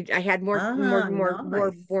mean, I had more more Ah, more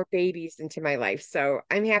more nice. more babies into my life, so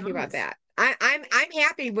I'm happy about Nice. that. I'm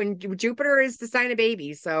happy when Jupiter is the sign of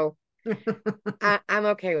babies, so I'm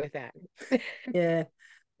okay with that. Yeah.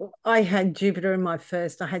 I had Jupiter in my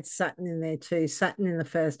first. I had Saturn in there too. Saturn in the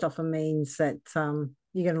first often means that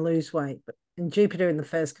you're going to lose weight, and Jupiter in the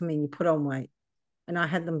first can mean you put on weight. And I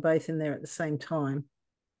had them both in there at the same time,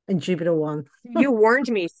 and Jupiter won. You warned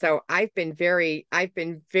me, so I've been very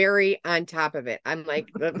on top of it. I'm like,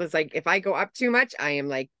 it was like, if I go up too much, I am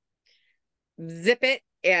like, zip it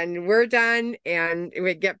and we're done, and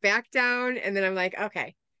we get back down, and then I'm like,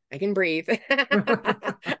 okay, I can breathe.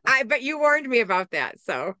 But you warned me about that,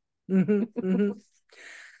 so Mm-hmm, mm-hmm.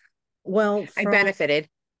 Well, I from benefited.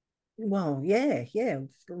 well, yeah, yeah.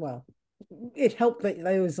 Well, it helped that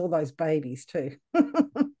there was all those babies too.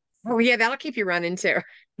 Oh yeah, that'll keep you running too.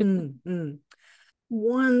 Mm.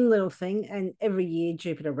 One little thing, and every year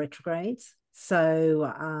Jupiter retrogrades.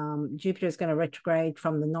 So Jupiter is going to retrograde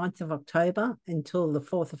from the 9th of October until the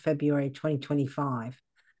 4th of February 2025.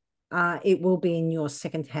 It will be in your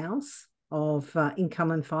second house of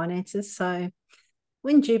income and finances. So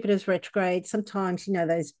when Jupiter's retrograde, sometimes,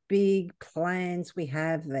 those big plans we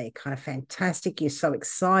have, they're kind of fantastic. You're so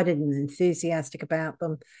excited and enthusiastic about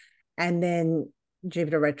them. And then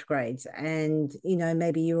Jupiter retrogrades, and,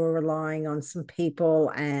 maybe you were relying on some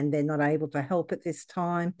people and they're not able to help at this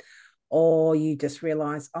time. Or you just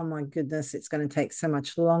realize, oh my goodness, it's going to take so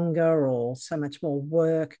much longer or so much more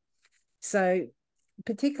work. So,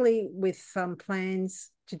 particularly with some plans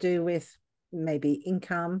to do with maybe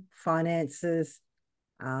income, finances,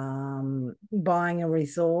 buying a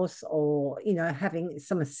resource, or having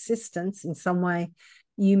some assistance in some way,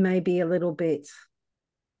 you may be a little bit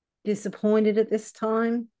disappointed at this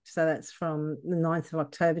time. So that's from the 9th of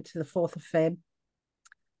October to the 4th of Feb.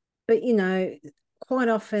 But quite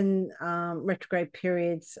often retrograde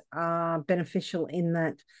periods are beneficial in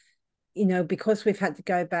that, because we've had to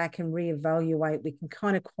go back and reevaluate, we can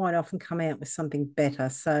kind of quite often come out with something better.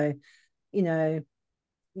 So, you know,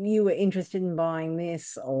 you were interested in buying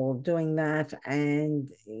this or doing that and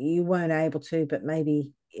you weren't able to, but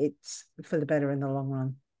maybe it's for the better in the long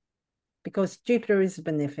run, because Jupiter is a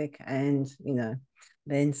benefic, and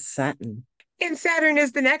then Saturn. And Saturn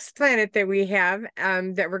is the next planet that we have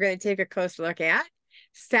that we're going to take a close look at.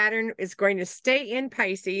 Saturn is going to stay in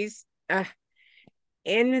Pisces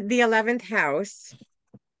in the 11th house,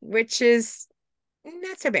 which is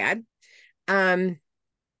not so bad. Um,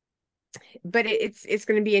 but it's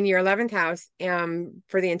going to be in your 11th house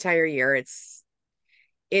for the entire year.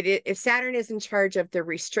 If Saturn is in charge of the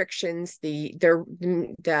restrictions, the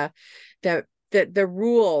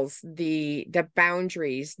rules, the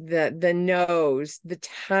boundaries, the no's, the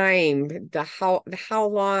time, the how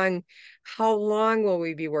long will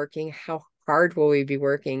we be working? How hard will we be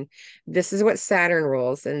working? This is what Saturn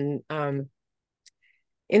rules. And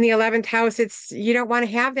in the 11th house, it's you don't want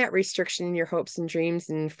to have that restriction in your hopes and dreams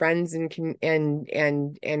and friends and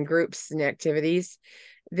groups and activities.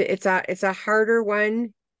 It's a harder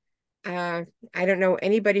one. I don't know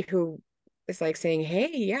anybody who is like saying,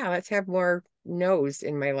 "Hey, yeah, let's have more no's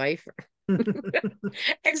in my life,"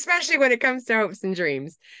 especially when it comes to hopes and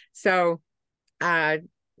dreams. So, uh,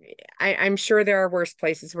 I'm sure there are worse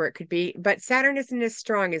places where it could be, but Saturn isn't as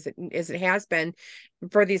strong as it has been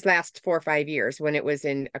for these last 4 or 5 years when it was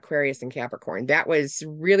in Aquarius and Capricorn. That was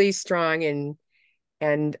really strong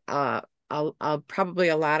and probably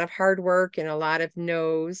a lot of hard work and a lot of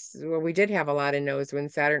no's. Well, we did have a lot of no's when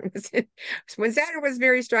Saturn was when Saturn was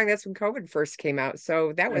very strong. That's when COVID first came out,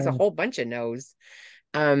 so that was a whole bunch of no's.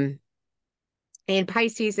 Um, in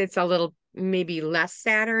Pisces, it's a little maybe less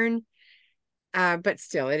Saturn, but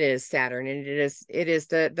still, it is Saturn, and it is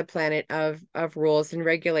the planet of rules and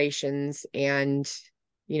regulations, and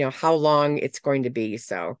how long it's going to be.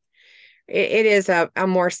 So it is a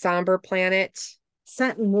more somber planet.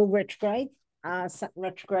 Saturn will retrograde. Saturn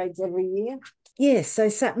retrogrades every year. Yes, so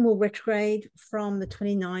Saturn will retrograde from the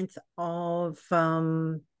 29th of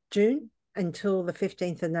June until the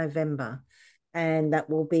 15th of November. And that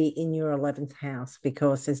will be in your 11th house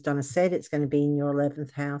because, as Donna said, it's going to be in your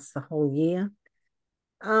 11th house the whole year.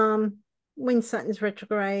 When Saturn's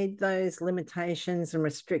retrograde, those limitations and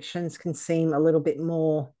restrictions can seem a little bit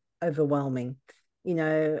more overwhelming.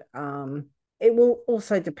 It will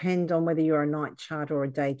also depend on whether you're a night chart or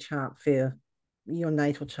a day chart for your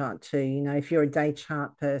natal chart too. If you're a day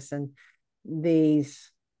chart person,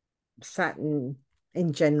 these Saturn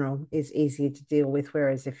in general is easier to deal with,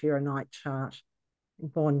 whereas if you're a night chart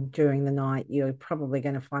born during the night, you're probably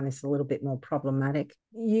going to find this a little bit more problematic.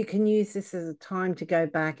 You can use this as a time to go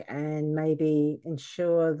back and maybe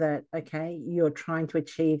ensure that, okay, you're trying to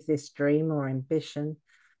achieve this dream or ambition,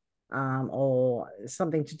 or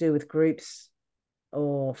something to do with groups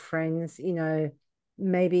or friends.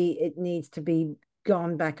 Maybe it needs to be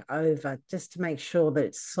gone back over just to make sure that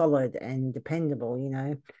it's solid and dependable.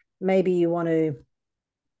 Maybe you want to,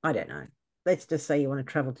 I don't know, let's just say you want to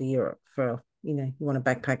travel to Europe for, you want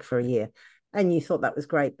to backpack for a year, and you thought that was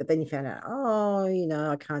great, but then you found out, oh,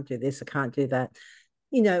 I can't do this, I can't do that.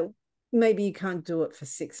 Maybe you can't do it for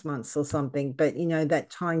 6 months or something, but that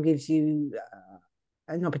time gives you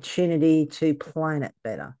an opportunity to plan it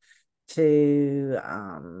better, to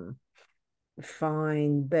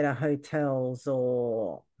find better hotels,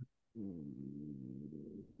 or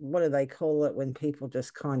what do they call it when people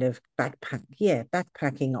just kind of backpack? Yeah,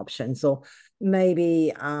 backpacking options. Or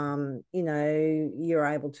maybe you're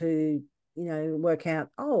able to work out,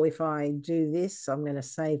 oh, if I do this, I'm going to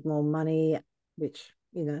save more money, which,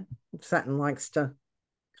 Saturn likes to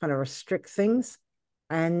kind of restrict things.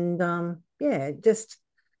 And yeah, just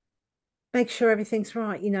make sure everything's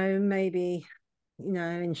right, maybe,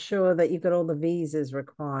 ensure that you've got all the visas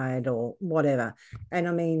required or whatever. And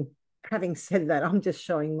I mean, having said that, I'm just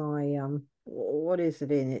showing my what is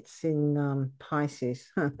it in? It's in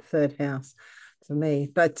Pisces, third house for me.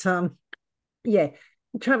 But yeah,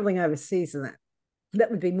 traveling overseas and that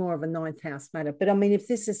would be more of a ninth house matter. But I mean, if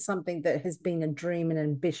this is something that has been a dream and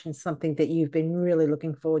ambition, something that you've been really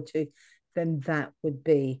looking forward to, then that would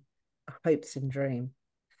be a hopes and dream.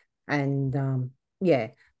 And yeah,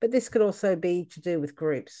 but this could also be to do with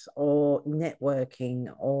groups or networking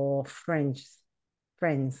or friends.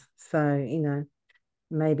 So,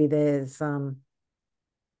 maybe there's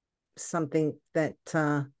something that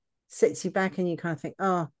sets you back and you kind of think,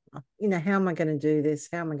 oh, how am I going to do this?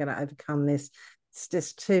 How am I going to overcome this? It's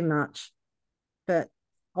just too much. But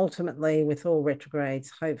ultimately, with all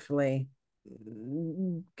retrogrades, hopefully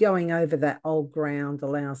going over that old ground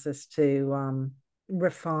allows us to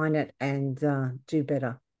refine it and do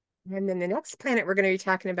better. And then the next planet we're going to be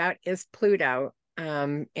talking about is Pluto.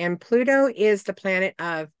 And Pluto is the planet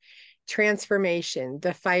of transformation,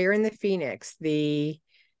 the fire in the phoenix, the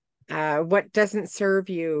what doesn't serve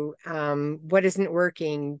you, what isn't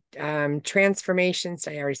working, transformations.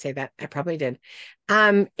 Did I already say that? I probably did.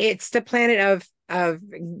 It's the planet of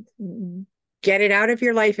get it out of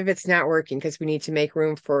your life if it's not working, because we need to make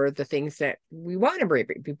room for the things that we want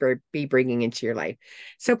to be bringing into your life.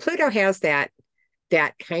 So Pluto has that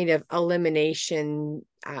kind of elimination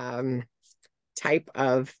type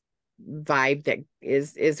of vibe that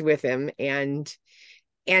is with him, and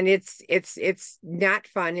it's not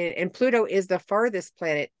fun, and Pluto is the farthest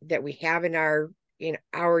planet that we have in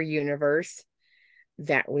our universe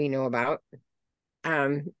that we know about.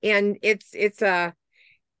 And it's a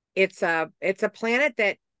planet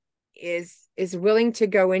that is willing to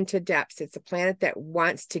go into depths. It's a planet that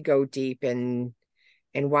wants to go deep and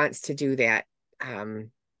wants to do that.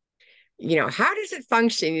 How does it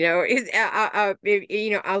function? Is a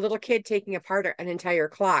little kid taking apart an entire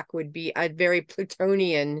clock would be a very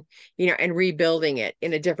Plutonian, and rebuilding it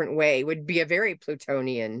in a different way would be a very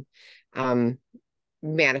Plutonian um,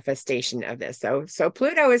 manifestation of this. So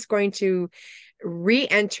Pluto is going to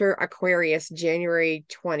re-enter Aquarius January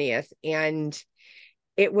 20th, and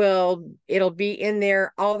it'll be in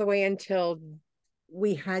there all the way until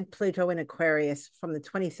we had Pluto in Aquarius from the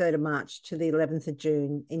 23rd of March to the 11th of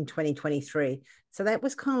June in 2023. So that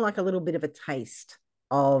was kind of like a little bit of a taste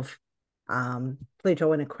of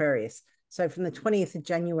Pluto in Aquarius. So from the 20th of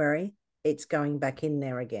January, it's going back in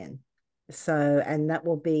there again. So, and that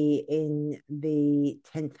will be in the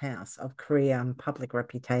 10th house of career and public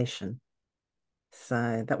reputation.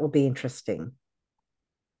 So that will be interesting.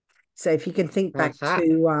 So if you can think back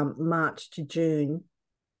to March to June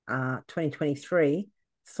 2023,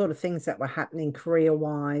 sort of things that were happening career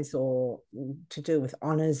wise or to do with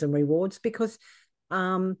honors and rewards, because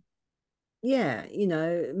yeah,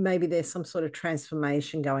 maybe there's some sort of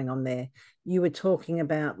transformation going on there. You were talking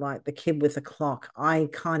about like the kid with the clock. I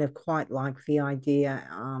kind of quite like the idea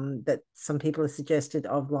that some people have suggested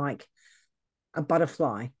of like a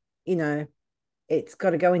butterfly. It's got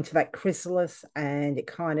to go into that chrysalis, and it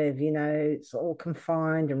kind of, it's all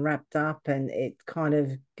confined and wrapped up, and it kind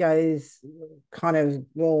of goes, kind of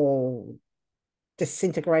all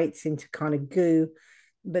disintegrates into kind of goo,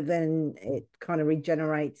 but then it kind of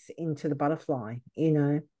regenerates into the butterfly.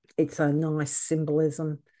 It's a nice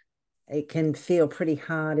symbolism. It can feel pretty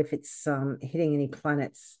hard if it's hitting any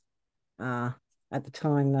planets at the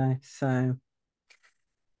time, though. So,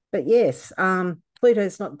 but yes,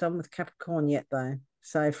 Pluto's not done with Capricorn yet, though.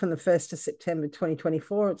 So from the 1st of September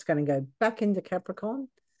 2024, it's going to go back into Capricorn.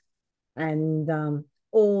 And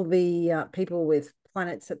all the people with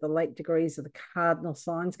planets at the late degrees of the cardinal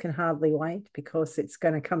signs can hardly wait, because it's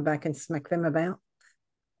going to come back and smack them about.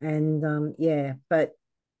 And yeah, but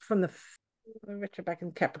from the retro back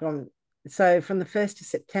in Capricorn. So from the 1st of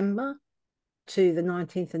September to the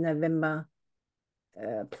 19th of November,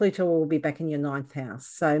 Pluto will be back in your 9th house.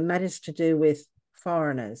 So matters to do with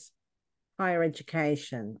foreigners, higher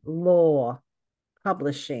education, law,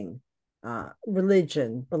 publishing,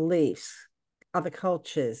 religion, beliefs, other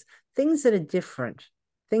cultures, things that are different,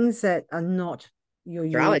 things that are not your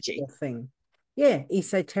astrology. usual thing. Yeah,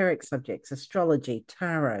 esoteric subjects, astrology,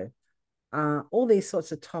 tarot, all these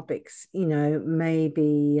sorts of topics,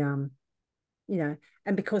 maybe, and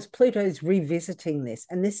because Pluto is revisiting this,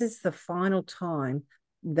 and this is the final time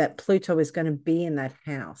that Pluto is going to be in that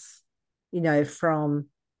house, from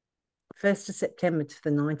 1st of September to the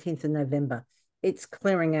 19th of November. It's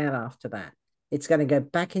clearing out after that. It's going to go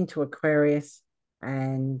back into Aquarius,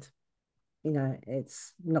 and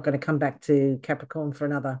it's not going to come back to Capricorn for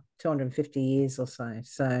another 250 years or so.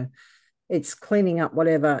 So it's cleaning up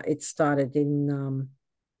whatever it started in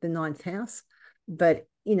the ninth house. But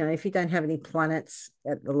if you don't have any planets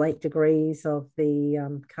at the late degrees of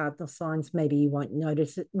the cardinal signs, maybe you won't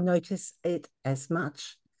notice it as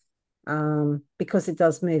much, because it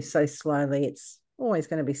does move so slowly. It's always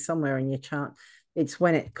going to be somewhere in your chart. It's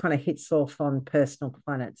when it kind of hits off on personal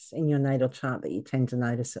planets in your natal chart that you tend to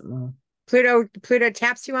notice it more. Pluto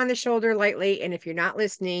taps you on the shoulder lightly, and if you're not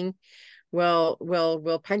listening,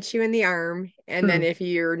 will punch you in the arm. And then if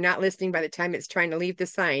you're not listening by the time it's trying to leave the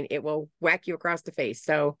sign, it will whack you across the face.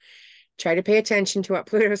 So try to pay attention to what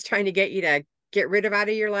Pluto is trying to get you to get rid of out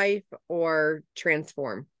of your life or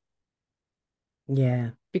transform.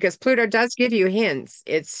 Yeah. Because Pluto does give you hints.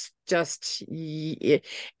 It's just, and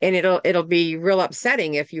it'll be real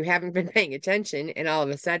upsetting if you haven't been paying attention and all of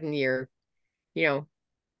a sudden you're, you know,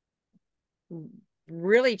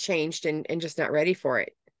 really changed and just not ready for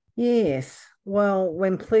it. Yes. Well,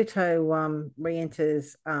 when Pluto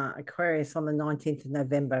re-enters Aquarius on the 19th of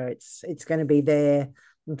November, it's going to be there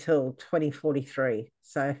until 2043.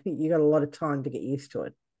 So you got a lot of time to get used to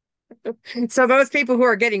it. So those people who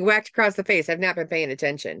are getting whacked across the face have not been paying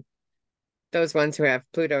attention. Those ones who have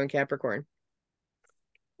Pluto and Capricorn.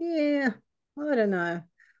 Yeah, I don't know.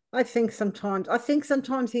 I think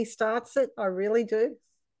sometimes he starts it. I really do.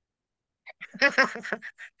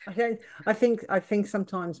 I don't. I think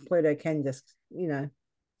sometimes Pluto can just,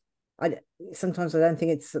 I sometimes I don't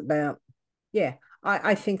think it's about. Yeah,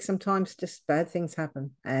 I think sometimes just bad things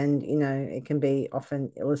happen, and it can be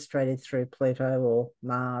often illustrated through Pluto or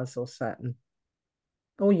Mars or Saturn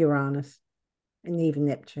or Uranus and even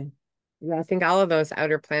Neptune. Yeah, I think all of those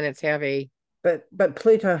outer planets have a But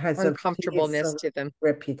Pluto has a uncomfortableness fearsome to them.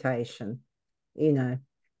 reputation, you know,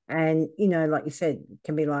 and like you said,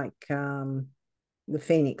 can be like the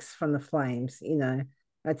phoenix from the flames.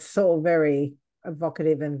 It's all very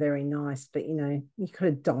evocative and very nice, but you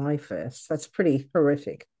could die first. That's pretty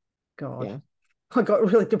horrific. God, Yeah. I got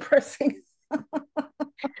really depressing.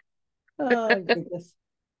 Oh goodness,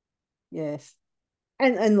 yes.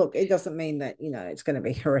 And look, it doesn't mean that it's going to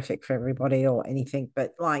be horrific for everybody or anything,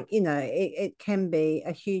 but like it can be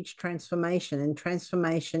a huge transformation, and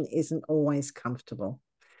transformation isn't always comfortable.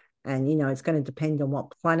 And it's going to depend on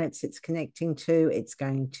what planets it's connecting to. It's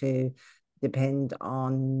going to depend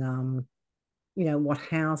on what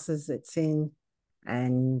houses it's in,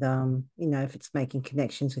 and if it's making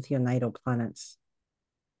connections with your natal planets.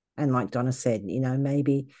 And like Donna said,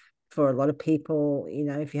 maybe for a lot of people,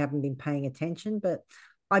 if you haven't been paying attention, but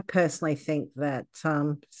I personally think that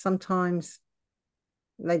sometimes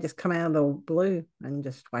they just come out of the blue and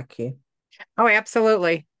just whack you. Oh,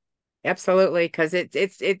 absolutely. Absolutely. Because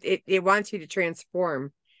it wants you to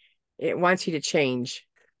transform. It wants you to change.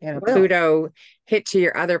 And a Well, Pluto hit to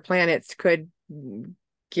your other planets could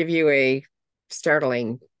give you a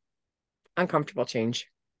startling, uncomfortable change.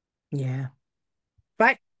 yeah.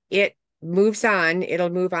 But it moves on. It'll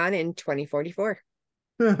move on in 2044.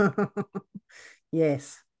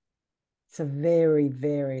 Yes, it's a very,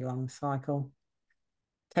 very long cycle.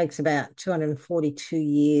 Takes about 242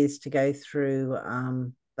 years to go through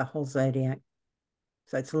the whole zodiac.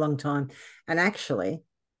 So it's a long time. And actually,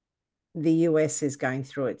 the US is going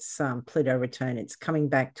through its Pluto return. It's coming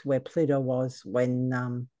back to where Pluto was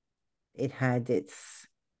when it had its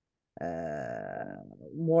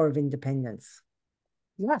War of Independence.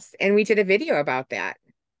 Yes. And we did a video about that,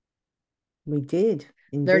 We did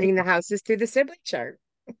indeed. learning the houses through the sibling chart.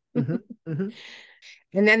 Mm-hmm, mm-hmm.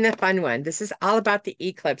 And then the fun one. This is all about the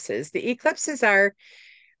eclipses. The eclipses are,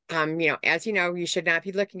 as you know, you should not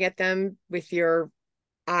be looking at them with your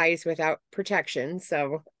eyes without protection.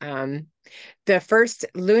 So, the first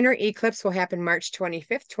lunar eclipse will happen March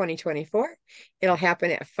 25th, 2024. It'll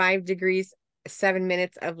happen at 5 degrees, 7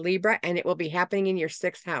 minutes of Libra, and it will be happening in your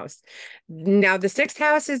sixth house. Now, the sixth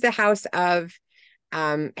house is the house of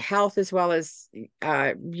health as well as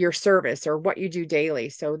your service or what you do daily.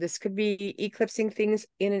 So this could be eclipsing things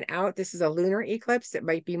in and out. This is a lunar eclipse. It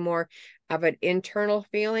might be more of an internal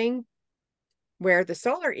feeling, where the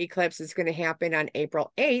solar eclipse is going to happen on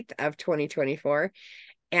April 8th of 2024.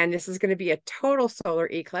 And this is going to be a total solar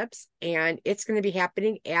eclipse. And it's going to be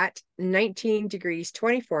happening at 19 degrees,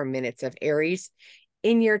 24 minutes of Aries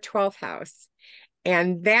in your 12th house.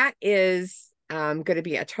 And that is going to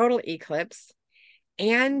be a total eclipse.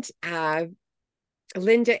 And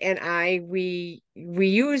Linda and I, we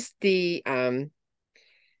use the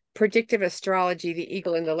predictive astrology, The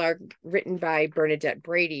Eagle and the Lark, written by Bernadette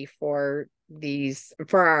Brady for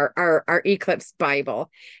our eclipse Bible.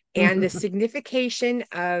 And the signification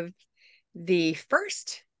of the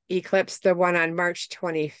first eclipse, the one on March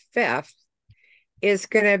 25th, is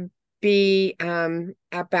going to be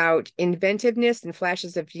about inventiveness and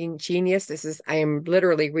flashes of genius. I am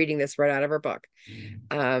literally reading this right out of her book.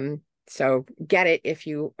 So get it if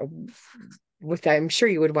you, which I'm sure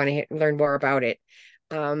you would want to learn more about it.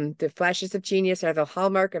 The flashes of genius are the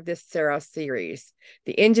hallmark of this Taurus series.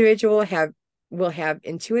 The individual will have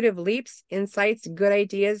intuitive leaps, insights, good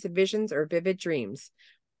ideas, visions, or vivid dreams.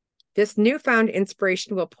 This newfound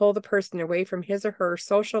inspiration will pull the person away from his or her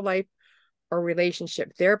social life or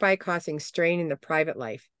relationship, thereby causing strain in the private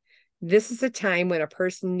life. This is a time when a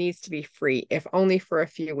person needs to be free, if only for a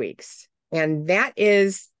few weeks. And that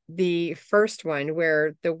is the first one,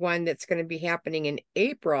 where the one that's going to be happening in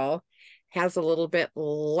April has a little bit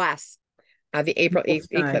less, the April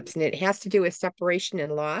eclipse, and it has to do with separation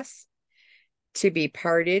and loss, to be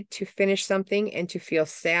parted, to finish something, and to feel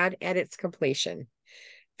sad at its completion.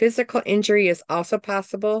 Physical injury is also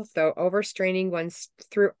possible, though overstraining one's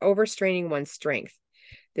strength.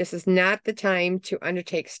 This is not the time to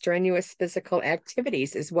undertake strenuous physical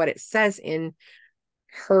activities, is what it says in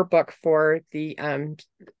her book for the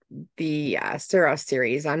Saros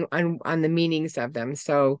series on the meanings of them.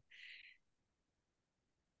 So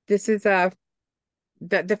this is the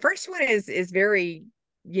first one is very,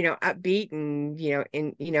 upbeat and,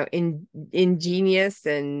 ingenious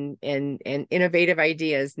and innovative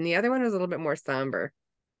ideas, and the other one is a little bit more somber.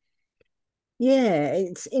 Yeah,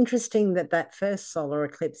 it's interesting that that first solar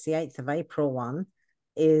eclipse, the 8th of April one,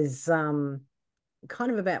 is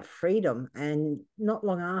kind of about freedom. And not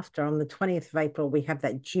long after, on the 20th of April, we have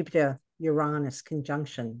that Jupiter-Uranus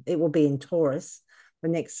conjunction. It will be in Taurus, the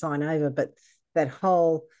next sign over. But that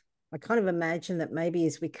whole, I kind of imagine that maybe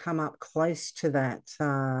as we come up close to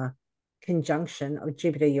that conjunction of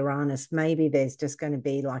Jupiter-Uranus, maybe there's just going to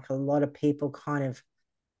be like a lot of people kind of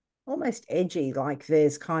almost edgy, like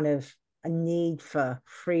there's kind of a need for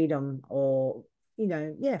freedom, or,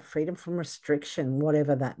 freedom from restriction,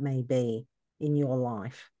 whatever that may be in your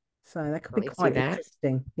life. So that could be Let me see quite that.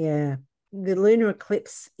 interesting. Yeah. The lunar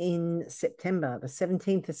eclipse in September, the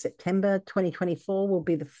 17th of September, 2024, will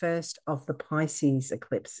be the first of the Pisces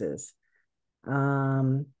eclipses.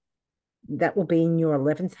 That will be in your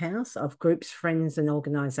 11th house of groups, friends, and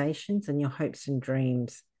organizations, and your hopes and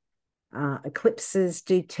dreams. Eclipses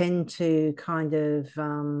do tend to kind of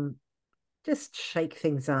just shake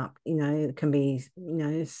things up. It can be,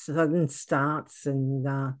 sudden starts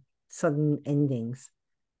and sudden endings.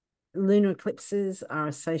 Lunar eclipses are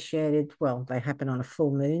associated, well, they happen on a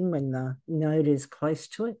full moon when the node is close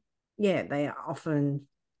to it. Yeah, they are often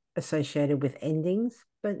associated with endings,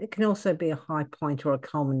 but it can also be a high point or a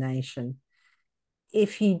culmination.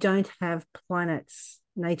 If you don't have planets,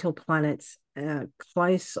 natal planets,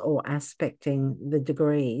 close or aspecting the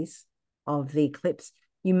degrees of the eclipse,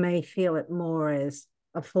 you may feel it more as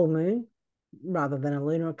a full moon rather than a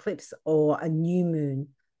lunar eclipse, or a new moon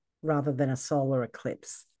rather than a solar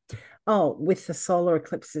eclipse. Oh, with the solar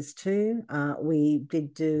eclipses too, we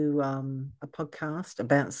did do a podcast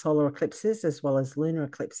about solar eclipses as well as lunar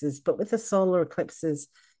eclipses. But with the solar eclipses,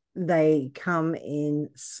 they come in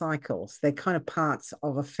cycles. They're kind of parts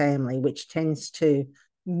of a family, which tends to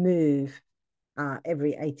move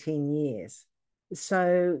every 18 years.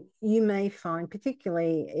 So you may find,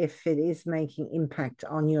 particularly if it is making impact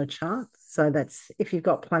on your chart, so that's if you've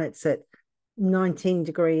got planets at 19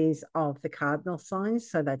 degrees of the cardinal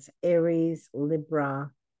signs, so that's Aries,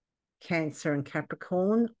 Libra, Cancer, and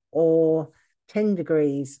Capricorn, or 10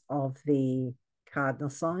 degrees of the cardinal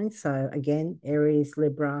signs, so again, Aries,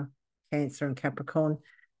 Libra, Cancer, and Capricorn.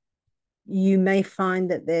 You may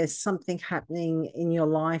find that there's something happening in your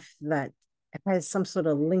life that has some sort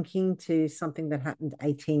of linking to something that happened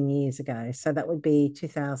 18 years ago. So that would be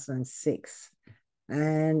 2006.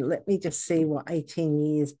 And let me just see what 18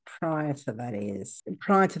 years prior to that is.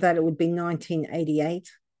 Prior to that, it would be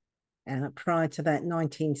 1988. Prior to that,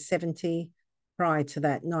 1970. Prior to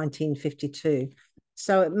that, 1952.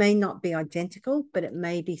 So it may not be identical, but it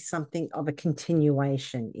may be something of a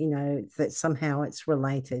continuation, that somehow it's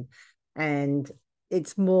related. And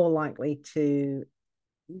it's more likely to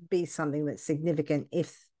be something that's significant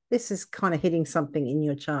if this is kind of hitting something in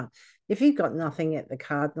your chart. If you've got nothing at the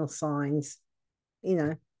cardinal signs,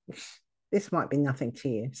 this might be nothing to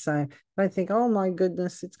you. So don't think, oh my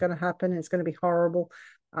goodness, it's going to happen. It's going to be horrible.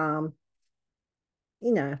 And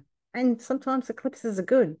sometimes eclipses are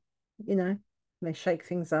good, they shake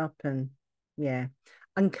things up and, yeah,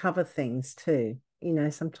 uncover things too.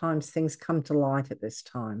 sometimes things come to light at this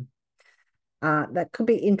time. That could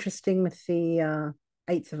be interesting with the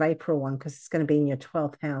 8th of April one, because it's going to be in your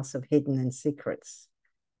 12th house of hidden and secret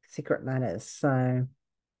matters. So,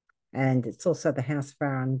 and it's also the house of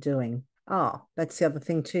our undoing. Oh, that's the other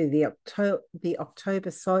thing too. The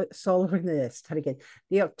October solar start again.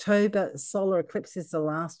 The October solar eclipse is the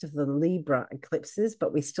last of the Libra eclipses,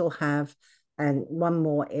 but we still have one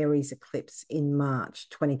more Aries eclipse in March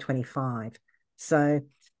 2025. So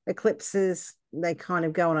eclipses, they kind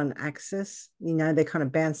of go on an axis, they're kind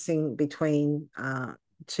of bouncing between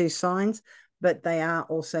two signs, but they are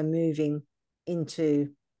also moving into,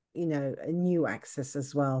 a new axis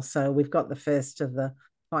as well. So we've got the first of the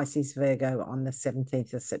Pisces Virgo on the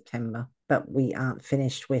 17th of September, but we aren't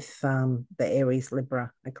finished with the Aries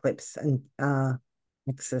Libra eclipse and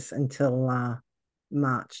axis until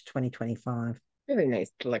March 2025. Really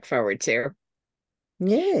nice to look forward to.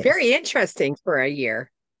 Yes. Very interesting for a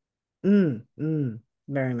year. Very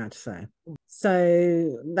much so.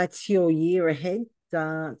 So that's your year ahead,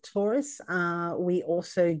 Taurus. We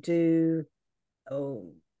also do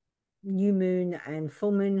new moon and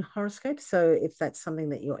full moon horoscopes. So if that's something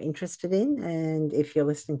that you're interested in, and if you're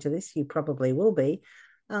listening to this, you probably will be,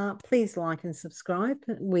 please like and subscribe.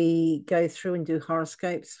 We go through and do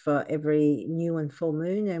horoscopes for every new and full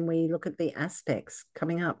moon, and we look at the aspects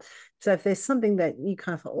coming up. So if there's something that you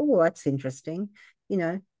kind of thought, oh, that's interesting,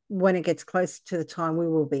 when it gets closer to the time, we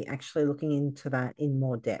will be actually looking into that in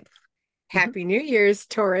more depth. Happy New Year's,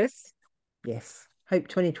 Taurus. Yes. Hope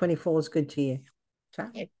 2024 is good to you. Ciao.